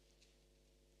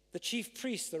 The chief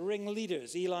priests, the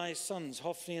ringleaders, Eli's sons,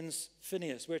 Hophni and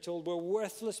Phinehas, we're told, were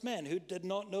worthless men who did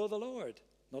not know the Lord,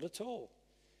 not at all.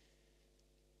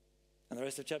 And the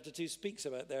rest of chapter 2 speaks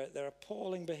about their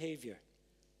appalling behavior.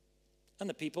 And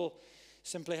the people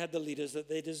simply had the leaders that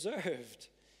they deserved.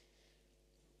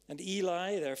 And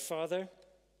Eli, their father,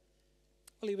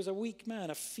 well, he was a weak man,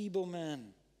 a feeble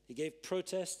man. He gave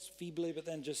protests feebly, but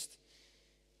then just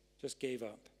gave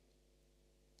up.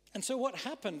 And so what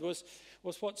happened was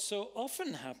what so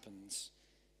often happens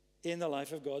in the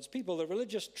life of God's people. The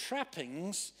religious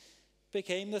trappings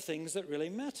became the things that really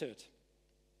mattered.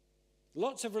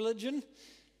 Lots of religion,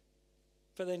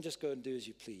 but then just go and do as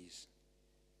you please.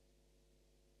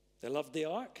 They loved the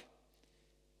ark,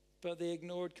 but they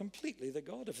ignored completely the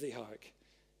God of the ark,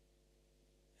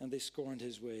 and they scorned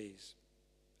his ways.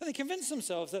 And they convinced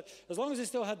themselves that as long as they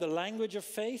still had the language of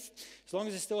faith, as long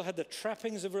as they still had the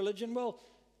trappings of religion, well,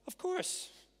 of course,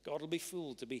 God will be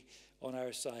fooled to be on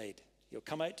our side. He'll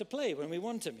come out to play when we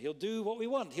want him. He'll do what we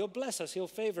want. He'll bless us. He'll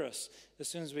favor us as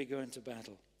soon as we go into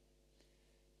battle.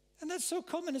 And that's so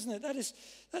common, isn't it?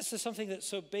 That's just something that's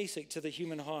so basic to the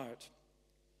human heart.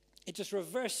 It just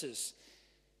reverses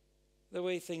the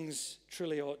way things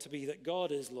truly ought to be, that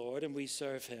God is Lord and we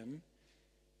serve him.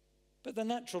 But the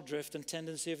natural drift and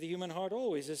tendency of the human heart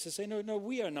always is to say, no,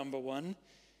 we are number one,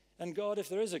 and God, if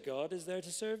there is a God, is there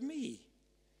to serve me.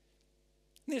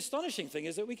 And the astonishing thing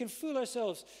is that we can fool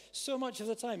ourselves so much of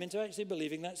the time into actually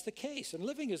believing that's the case and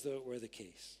living as though it were the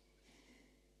case.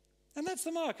 And that's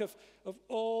the mark of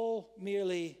all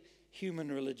merely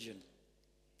human religion.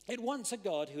 It wants a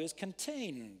God who is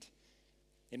contained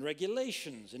in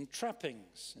regulations, in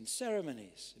trappings, in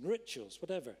ceremonies, in rituals,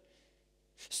 whatever,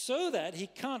 so that he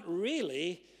can't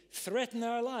really threaten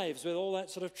our lives with all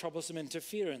that sort of troublesome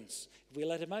interference if we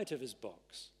let him out of his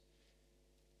box.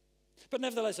 But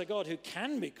nevertheless, a God who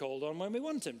can be called on when we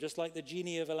want him, just like the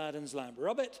genie of Aladdin's lamp.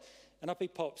 Rub it, and up he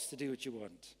pops to do what you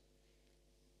want.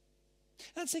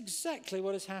 That's exactly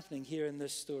what is happening here in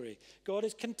this story. God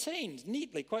is contained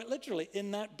neatly, quite literally,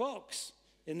 in that box,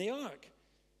 in the ark.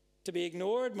 to be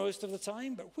ignored most of the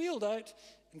time, but wheeled out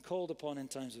and called upon in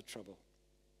times of trouble.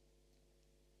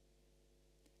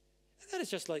 And that is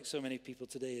just like so many people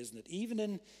today, isn't it?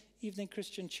 Even in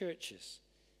Christian churches.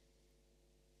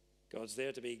 God's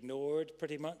there to be ignored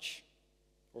pretty much,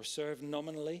 or served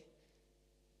nominally,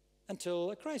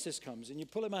 until a crisis comes and you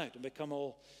pull him out and become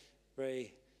all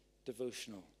very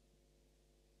devotional.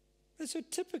 It's so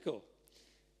typical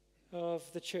of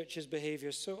the church's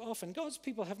behavior so often. God's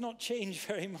people have not changed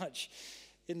very much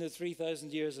in the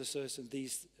 3,000 years or so since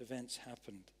these events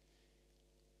happened.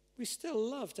 We still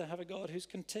love to have a God who's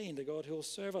contained, a God who will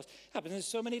serve us. It happens in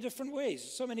so many different ways,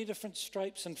 so many different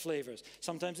stripes and flavors.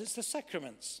 Sometimes it's the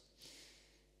sacraments.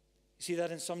 You see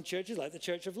that in some churches, like the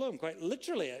Church of Rome. Quite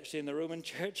literally, actually, in the Roman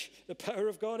church, the power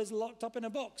of God is locked up in a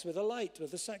box with a light,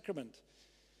 with a sacrament.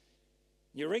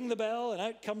 You ring the bell, and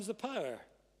out comes the power.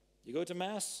 You go to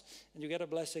Mass, and you get a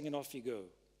blessing, and off you go.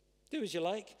 Do as you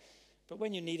like, but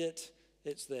when you need it,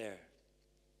 it's there.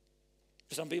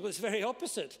 For some people, it's the very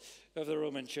opposite of the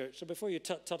Roman church. So before you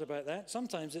tut about that,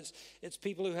 sometimes it's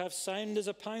people who have sound as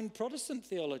a pound Protestant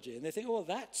theology, and they think, oh,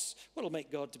 that's what'll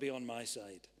make God to be on my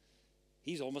side.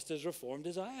 He's almost as reformed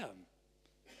as I am.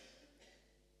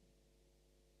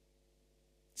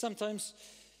 Sometimes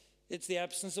it's the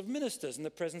absence of ministers and the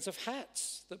presence of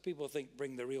hats that people think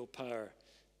bring the real power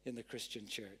in the Christian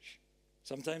church.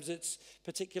 Sometimes it's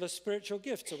particular spiritual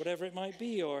gifts or whatever it might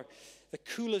be, or the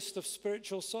coolest of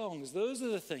spiritual songs. Those are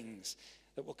the things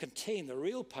that will contain the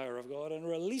real power of God and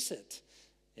release it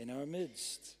in our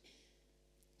midst.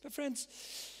 But friends,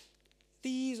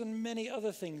 these and many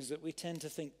other things that we tend to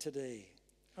think today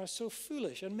are so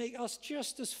foolish and make us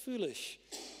just as foolish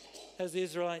as the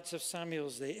Israelites of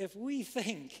Samuel's day. If we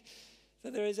think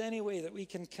that there is any way that we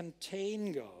can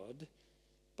contain God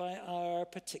by our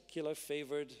particular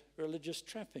favored religious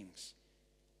trappings.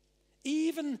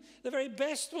 Even the very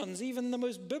best ones, even the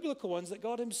most biblical ones that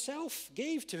God himself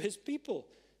gave to his people,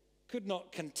 could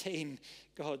not contain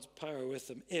God's power with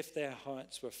them if their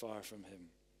hearts were far from him.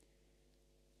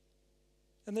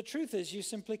 And the truth is, you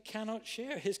simply cannot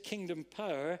share his kingdom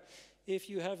power if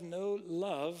you have no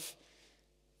love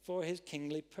for his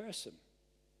kingly person.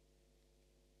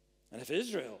 And if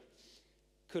Israel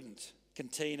couldn't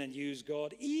contain and use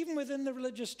God, even within the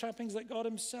religious trappings that God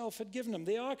himself had given them,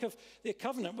 the Ark of the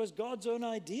Covenant was God's own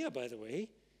idea, by the way.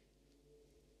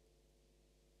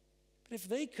 But if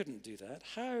they couldn't do that,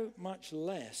 how much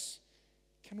less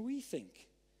can we think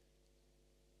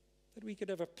that we could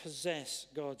ever possess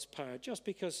God's power just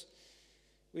because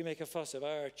we make a fuss of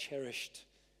our cherished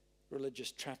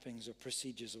religious trappings or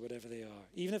procedures or whatever they are,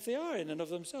 even if they are in and of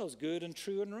themselves good and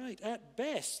true and right. At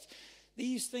best,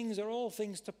 these things are all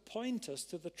things to point us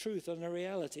to the truth and the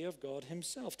reality of God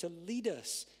himself, to lead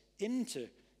us into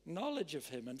knowledge of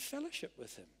him and fellowship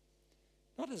with him,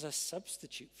 not as a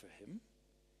substitute for him,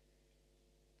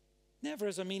 never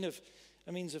as a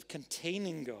means of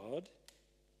containing God.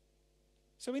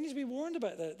 So we need to be warned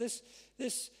about that.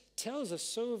 This tells us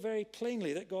so very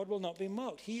plainly that God will not be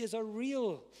mocked. He is a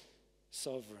real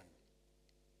sovereign.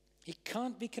 He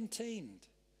can't be contained.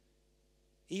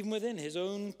 Even within his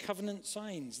own covenant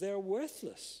signs, they're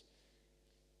worthless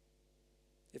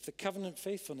if the covenant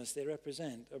faithfulness they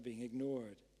represent are being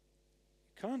ignored.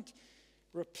 You can't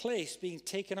replace being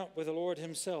taken up with the Lord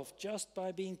himself just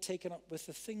by being taken up with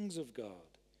the things of God.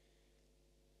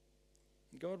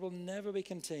 God will never be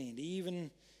contained,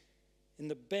 even in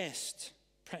the best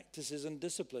practices and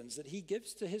disciplines that he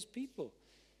gives to his people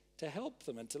to help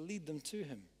them and to lead them to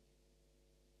him.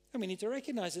 And we need to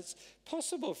recognize it's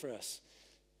possible for us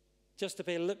just to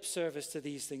pay lip service to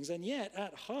these things, and yet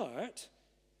at heart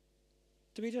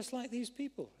to be just like these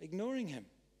people, ignoring him.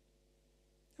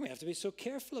 And we have to be so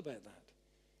careful about that.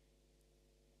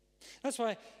 That's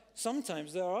why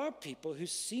sometimes there are people who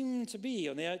seem to be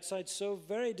on the outside so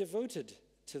very devoted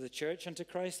to the church and to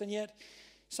Christ, and yet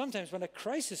sometimes when a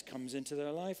crisis comes into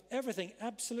their life, everything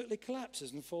absolutely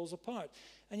collapses and falls apart.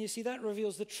 And you see, that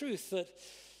reveals the truth that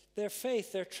their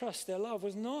faith, their trust, their love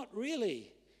was not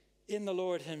really in the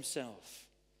Lord himself,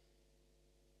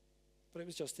 but it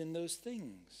was just in those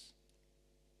things.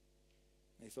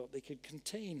 They thought they could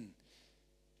contain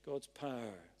God's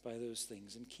power by those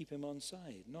things and keep him on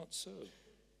side. Not so.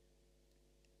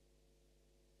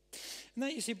 And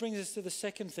that, you see, brings us to the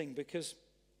second thing, because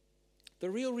the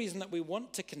real reason that we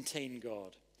want to contain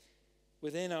God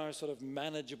within our sort of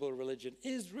manageable religion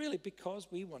is really because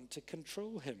we want to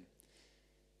control him.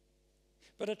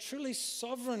 But a truly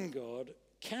sovereign God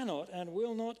cannot and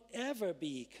will not ever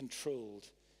be controlled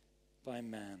by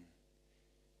man.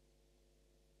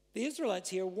 The Israelites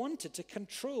here wanted to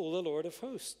control the Lord of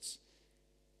hosts.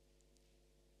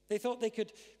 They thought they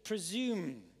could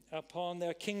presume upon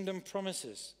their kingdom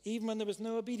promises, even when there was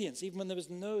no obedience, even when there was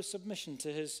no submission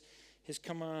to his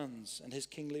commands and his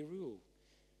kingly rule.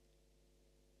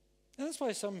 And that's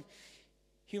why some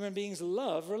human beings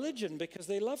love religion, because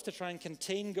they love to try and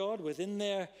contain God within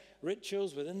their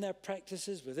rituals, within their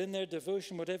practices, within their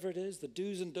devotion, whatever it is, the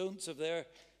do's and don'ts of their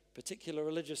particular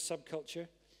religious subculture.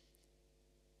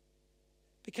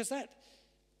 Because that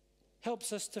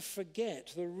helps us to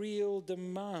forget the real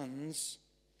demands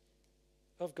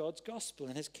of God's gospel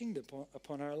and his kingdom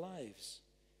upon our lives.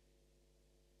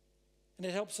 And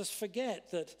it helps us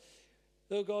forget that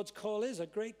though God's call is a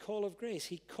great call of grace,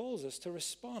 he calls us to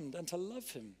respond and to love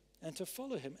him and to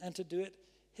follow him and to do it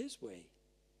his way.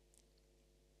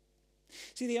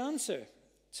 See, the answer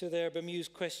to their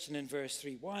bemused question in verse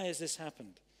 3, why has this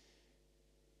happened?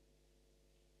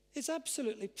 It's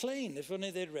absolutely plain if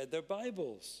only they'd read their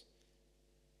Bibles.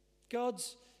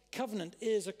 God's covenant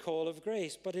is a call of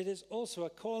grace, but it is also a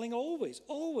calling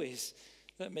always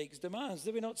that makes demands.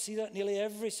 Do we not see that nearly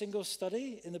every single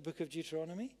study in the book of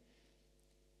Deuteronomy?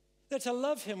 They're to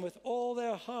love him with all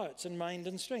their hearts and mind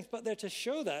and strength, but they're to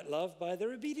show that love by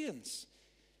their obedience.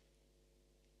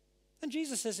 And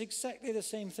Jesus says exactly the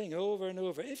same thing over and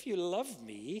over. If you love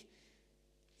me,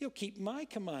 you'll keep my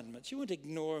commandments. You won't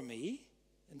ignore me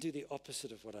and do the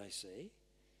opposite of what I say.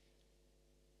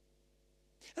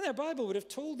 And their Bible would have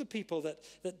told the people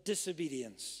that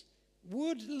disobedience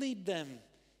would lead them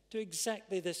to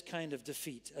exactly this kind of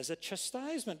defeat as a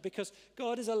chastisement, because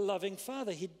God is a loving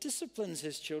father. He disciplines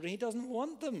his children. He doesn't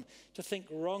want them to think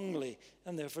wrongly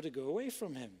and therefore to go away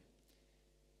from him.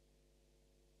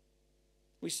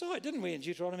 We saw it, didn't we, in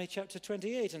Deuteronomy chapter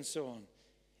 28 and so on.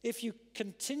 If you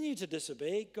continue to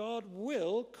disobey, God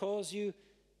will cause you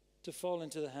to fall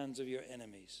into the hands of your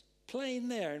enemies. Plain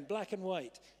there in black and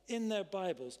white, in their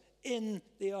Bibles, in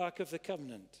the Ark of the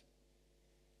Covenant.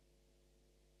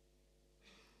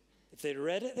 If they'd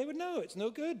read it, they would know it's no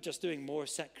good just doing more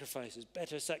sacrifices,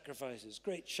 better sacrifices,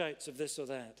 great shouts of this or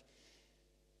that.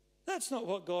 That's not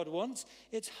what God wants.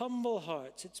 It's humble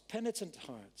hearts, it's penitent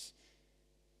hearts.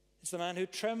 It's the man who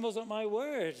trembles at my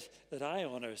word that I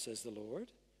honor, says the Lord.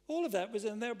 All of that was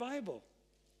in their Bible.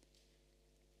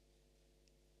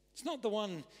 It's not the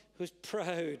one who's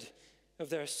proud of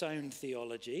their sound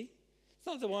theology. It's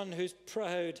not the one who's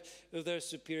proud of their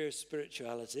superior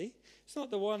spirituality. It's not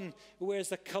the one who wears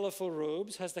the colorful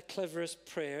robes, has the cleverest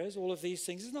prayers, all of these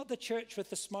things. It's not the church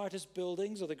with the smartest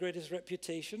buildings or the greatest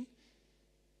reputation.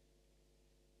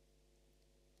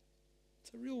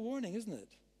 It's a real warning, isn't it?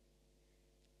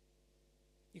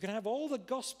 You can have all the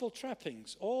gospel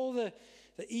trappings, all the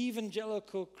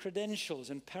evangelical credentials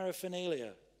and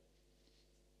paraphernalia,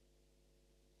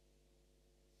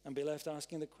 and be left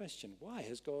asking the question, why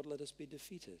has God let us be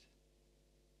defeated?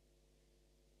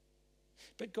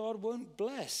 But God won't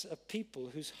bless a people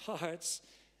whose hearts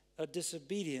are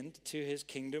disobedient to his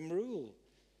kingdom rule,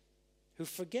 who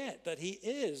forget that he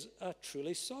is a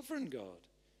truly sovereign God,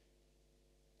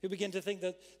 who begin to think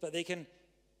that they can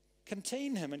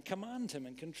contain him and command him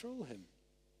and control him,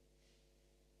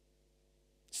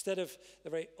 instead of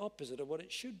the very opposite of what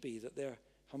it should be, that they're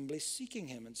humbly seeking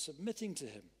him and submitting to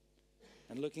him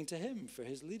and looking to him for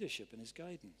his leadership and his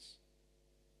guidance.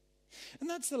 And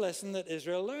that's the lesson that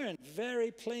Israel learned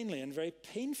very plainly and very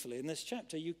painfully in this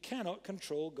chapter. You cannot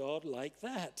control God like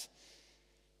that.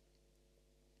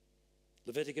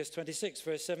 Leviticus 26,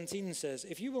 verse 17 says,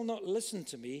 "If you will not listen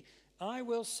to me, I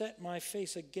will set my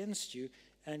face against you,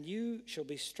 and you shall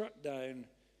be struck down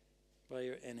by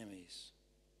your enemies."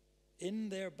 In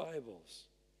their Bibles.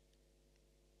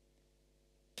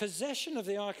 Possession of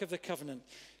the Ark of the Covenant,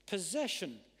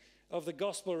 possession of the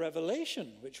gospel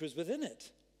revelation which was within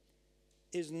it,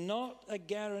 is not a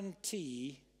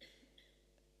guarantee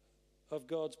of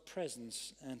God's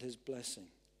presence and his blessing.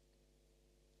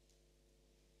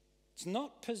 It's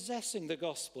not possessing the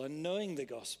gospel and knowing the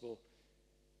gospel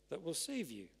that will save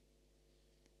you.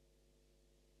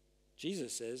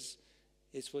 Jesus says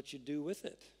it's what you do with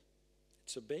it.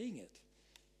 It's obeying it.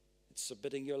 It's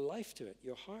submitting your life to it,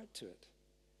 your heart to it.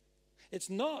 It's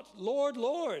not Lord,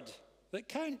 Lord that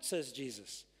counts, says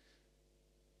Jesus.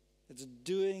 It's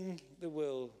doing the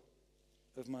will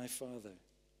of my Father.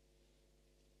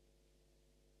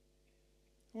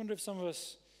 I wonder if some of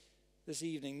us this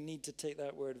evening need to take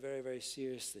that word very, very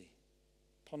seriously.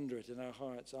 Ponder it in our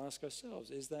hearts. Ask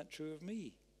ourselves, is that true of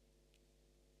me?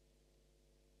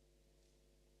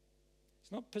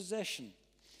 It's not possession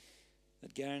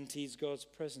that guarantees God's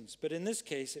presence. But in this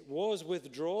case, it was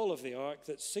withdrawal of the ark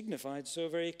that signified so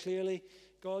very clearly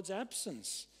God's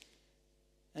absence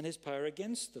and his power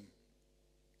against them.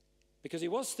 Because he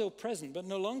was still present, but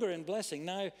no longer in blessing,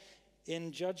 now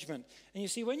in judgment. And you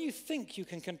see, when you think you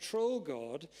can control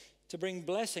God to bring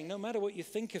blessing, no matter what you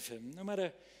think of him, no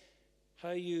matter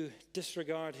how you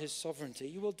disregard his sovereignty,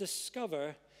 you will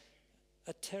discover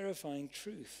a terrifying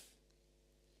truth.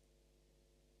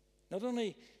 Not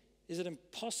only is it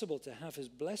impossible to have his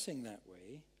blessing that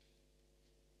way,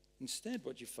 instead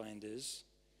what you find is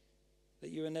that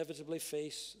you inevitably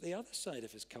face the other side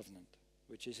of his covenant,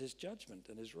 which is his judgment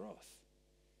and his wrath.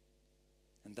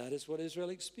 And that is what Israel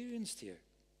experienced here.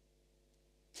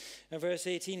 And verse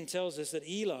 18 tells us that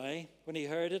Eli, when he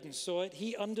heard it and saw it,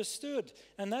 he understood.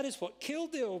 And that is what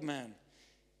killed the old man.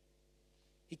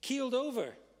 He keeled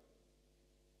over,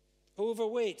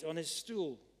 overweight on his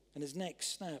stool, and his neck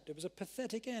snapped. It was a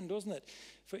pathetic end, wasn't it,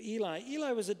 for Eli?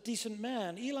 Eli was a decent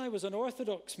man. Eli was an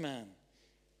orthodox man.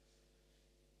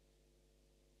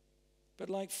 But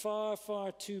like far,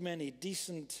 far too many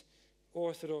decent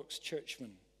Orthodox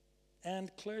churchmen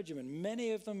and clergymen,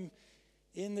 many of them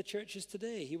in the churches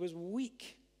today, he was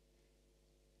weak.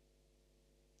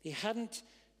 He hadn't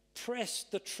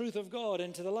pressed the truth of God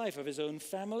into the life of his own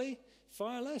family,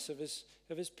 far less of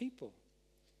his people.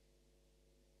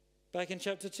 Back in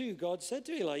chapter 2, God said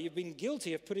to Eli, "You've been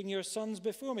guilty of putting your sons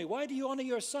before me. Why do you honor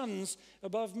your sons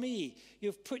above me?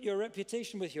 You've put your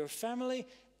reputation with your family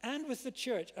and with the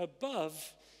church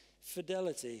above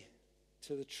fidelity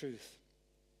to the truth."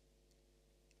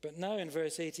 But now in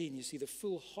verse 18, you see the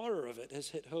full horror of it has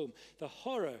hit home. The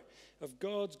horror of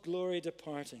God's glory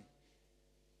departing.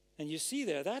 And you see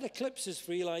there, that eclipses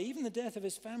for Eli even the death of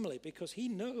his family, because he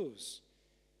knows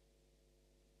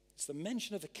it's the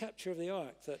mention of the capture of the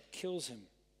ark that kills him.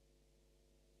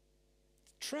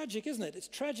 Tragic, isn't it? It's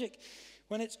tragic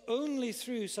when it's only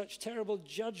through such terrible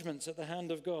judgments at the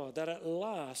hand of God that at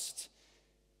last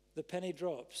the penny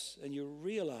drops and you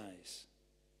realize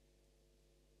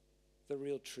the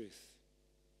real truth.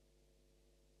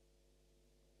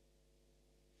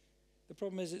 The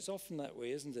problem is it's often that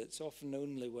way, isn't it? It's often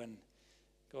only when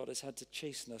God has had to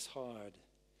chasten us hard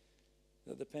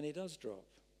that the penny does drop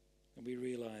and we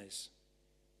realize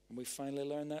and we finally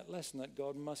learn that lesson that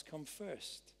God must come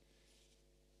first,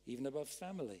 even above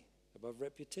family, above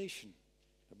reputation,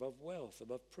 above wealth,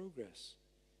 above progress.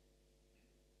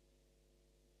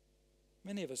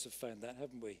 Many of us have found that,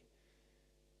 haven't we?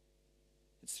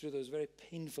 It's through those very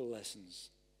painful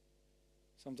lessons,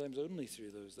 sometimes only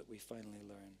through those, that we finally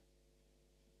learn.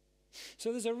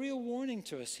 So there's a real warning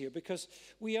to us here, because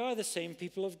we are the same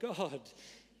people of God.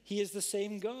 He is the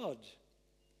same God.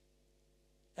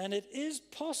 And it is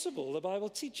possible, the Bible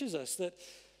teaches us, that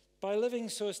by living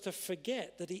so as to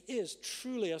forget that he is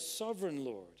truly a sovereign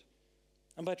Lord,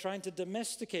 and by trying to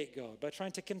domesticate God, by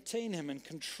trying to contain him and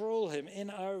control him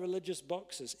in our religious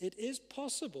boxes, it is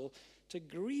possible to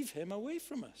grieve him away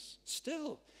from us.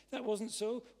 Still, that wasn't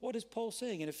so. What is Paul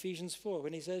saying in Ephesians 4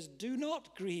 when he says, "Do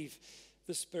not grieve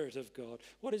the Spirit of God"?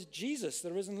 What is Jesus,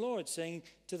 the risen Lord, saying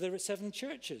to the 7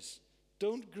 churches?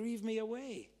 Don't grieve me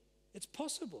away. It's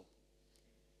possible.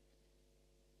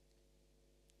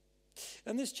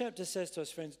 And this chapter says to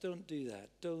us, friends, don't do that.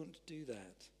 Don't do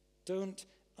that. Don't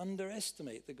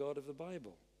underestimate the God of the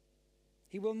Bible.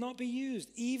 He will not be used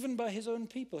even by his own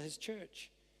people, his church.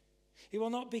 He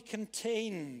will not be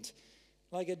contained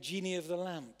like a genie of the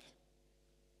lamp.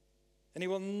 And he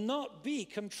will not be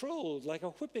controlled like a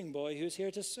whipping boy who is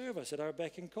here to serve us at our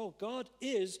beck and call. God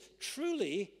is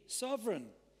truly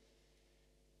sovereign.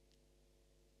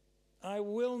 I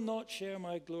will not share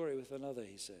my glory with another,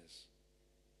 he says.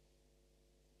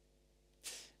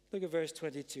 Look at verse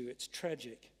 22. It's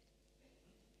tragic.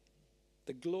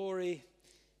 The glory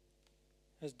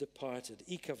has departed.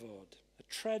 Ichabod. A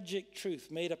tragic truth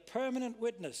made a permanent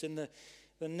witness in the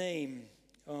name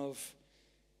of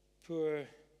poor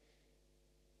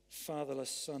fatherless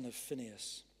son of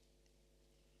Phinehas.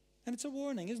 And it's a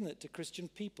warning, isn't it, to Christian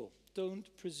people.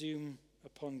 Don't presume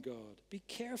upon God. Be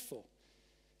careful.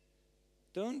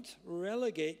 Don't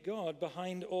relegate God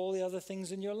behind all the other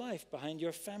things in your life, behind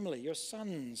your family, your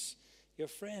sons, your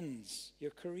friends,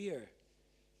 your career.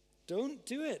 Don't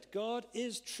do it. God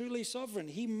is truly sovereign.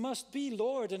 He must be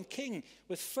Lord and King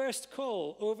with first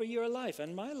call over your life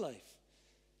and my life.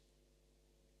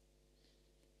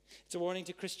 It's a warning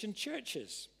to Christian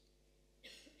churches.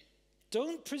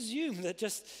 Don't presume that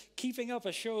just keeping up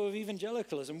a show of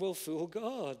evangelicalism will fool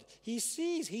God. He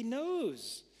sees, he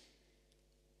knows.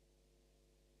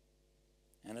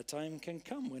 And a time can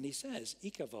come when he says,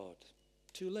 Ichabod,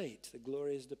 too late, the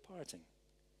glory is departing.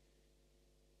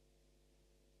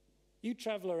 You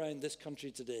travel around this country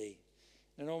today,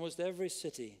 in almost every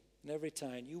city and every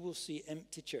town, you will see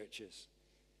empty churches.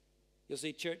 You'll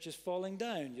see churches falling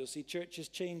down. You'll see churches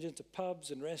change into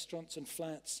pubs and restaurants and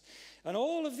flats. And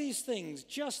all of these things,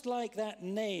 just like that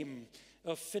name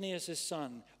of Phinehas'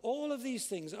 son, all of these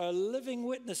things are living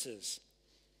witnesses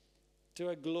to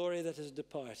a glory that has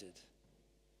departed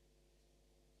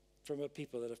from a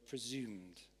people that have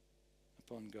presumed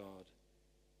upon God.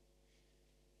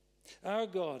 Our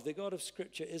God, the God of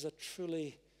Scripture, is a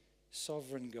truly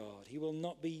sovereign God. He will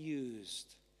not be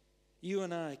used. You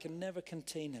and I can never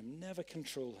contain him, never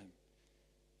control him.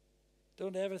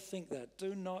 Don't ever think that.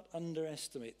 Do not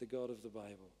underestimate the God of the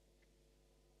Bible.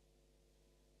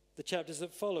 The chapters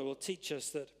that follow will teach us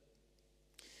that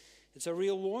it's a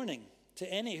real warning to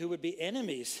any who would be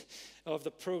enemies of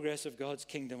the progress of God's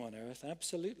kingdom on earth.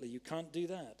 Absolutely, you can't do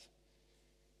that.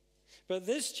 But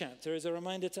this chapter is a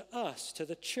reminder to us, to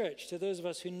the church, to those of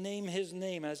us who name his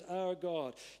name as our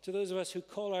God, to those of us who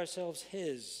call ourselves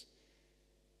his.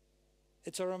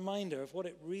 It's a reminder of what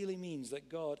it really means that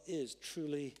God is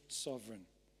truly sovereign.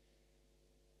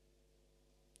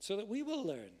 So that we will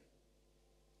learn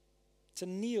to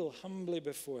kneel humbly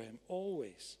before him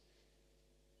always.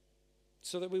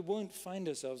 So that we won't find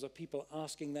ourselves a people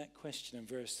asking that question in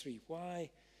verse 3.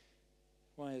 Why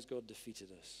has God defeated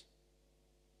us?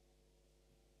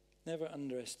 Never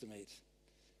underestimate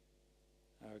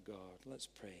our God. Let's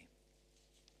pray.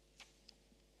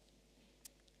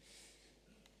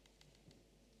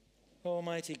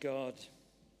 Almighty God,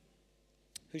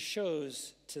 who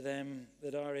shows to them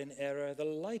that are in error the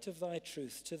light of thy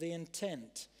truth, to the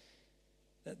intent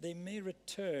that they may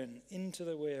return into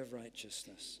the way of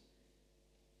righteousness.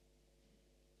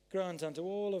 Grant unto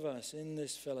all of us in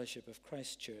this fellowship of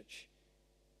Christ Church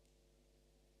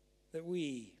that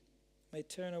we may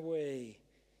turn away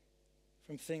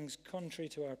from things contrary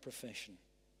to our profession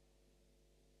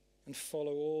and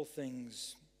follow all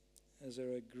things as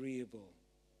are agreeable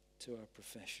to our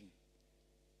profession.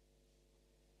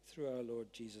 Through our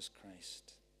Lord Jesus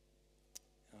Christ.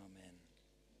 Amen.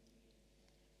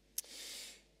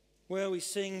 Well, we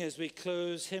sing as we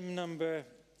close hymn number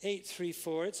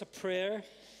 834. It's a prayer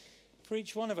for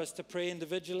each one of us to pray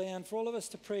individually and for all of us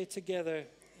to pray together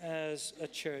as a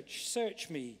church.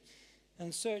 Search me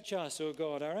and search us, O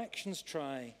God, our actions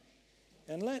try,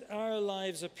 and let our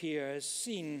lives appear as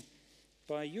seen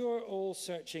by your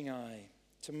all-searching eye.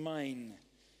 To mine,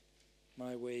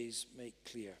 my ways make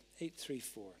clear.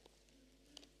 834.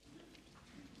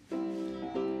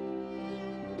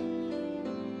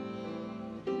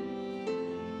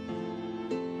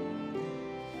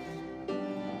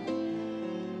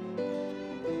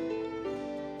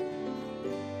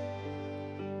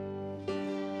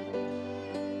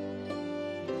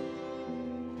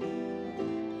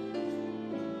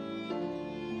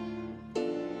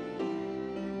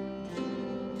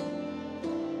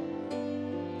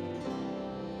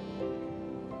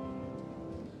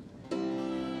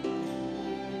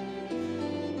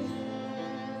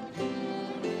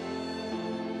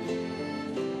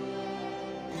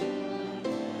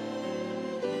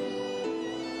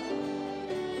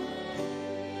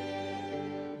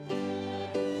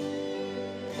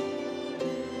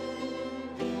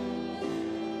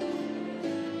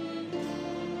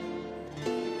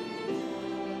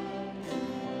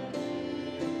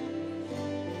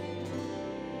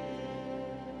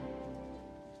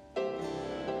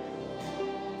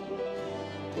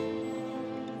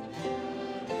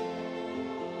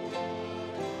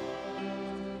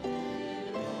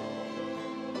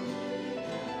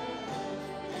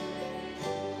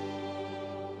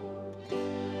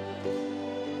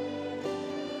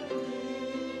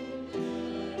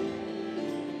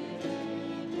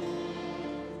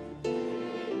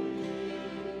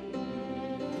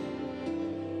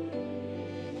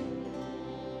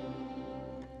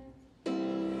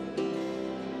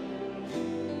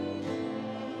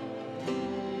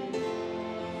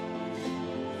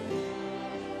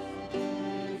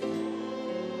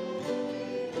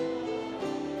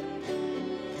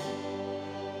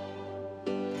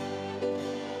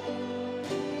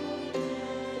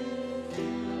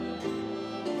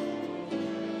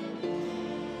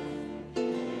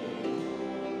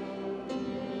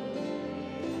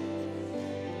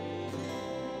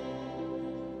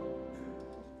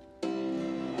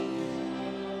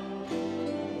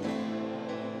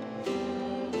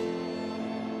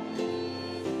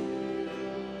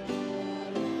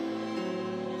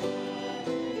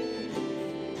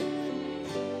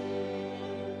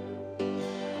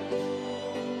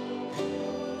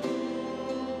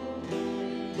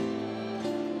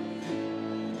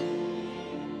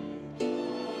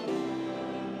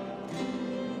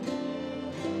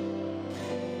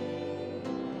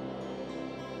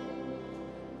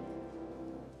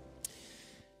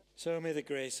 So may the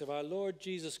grace of our Lord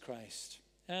Jesus Christ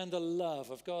and the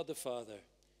love of God the Father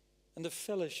and the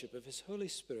fellowship of his Holy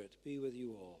Spirit be with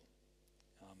you all.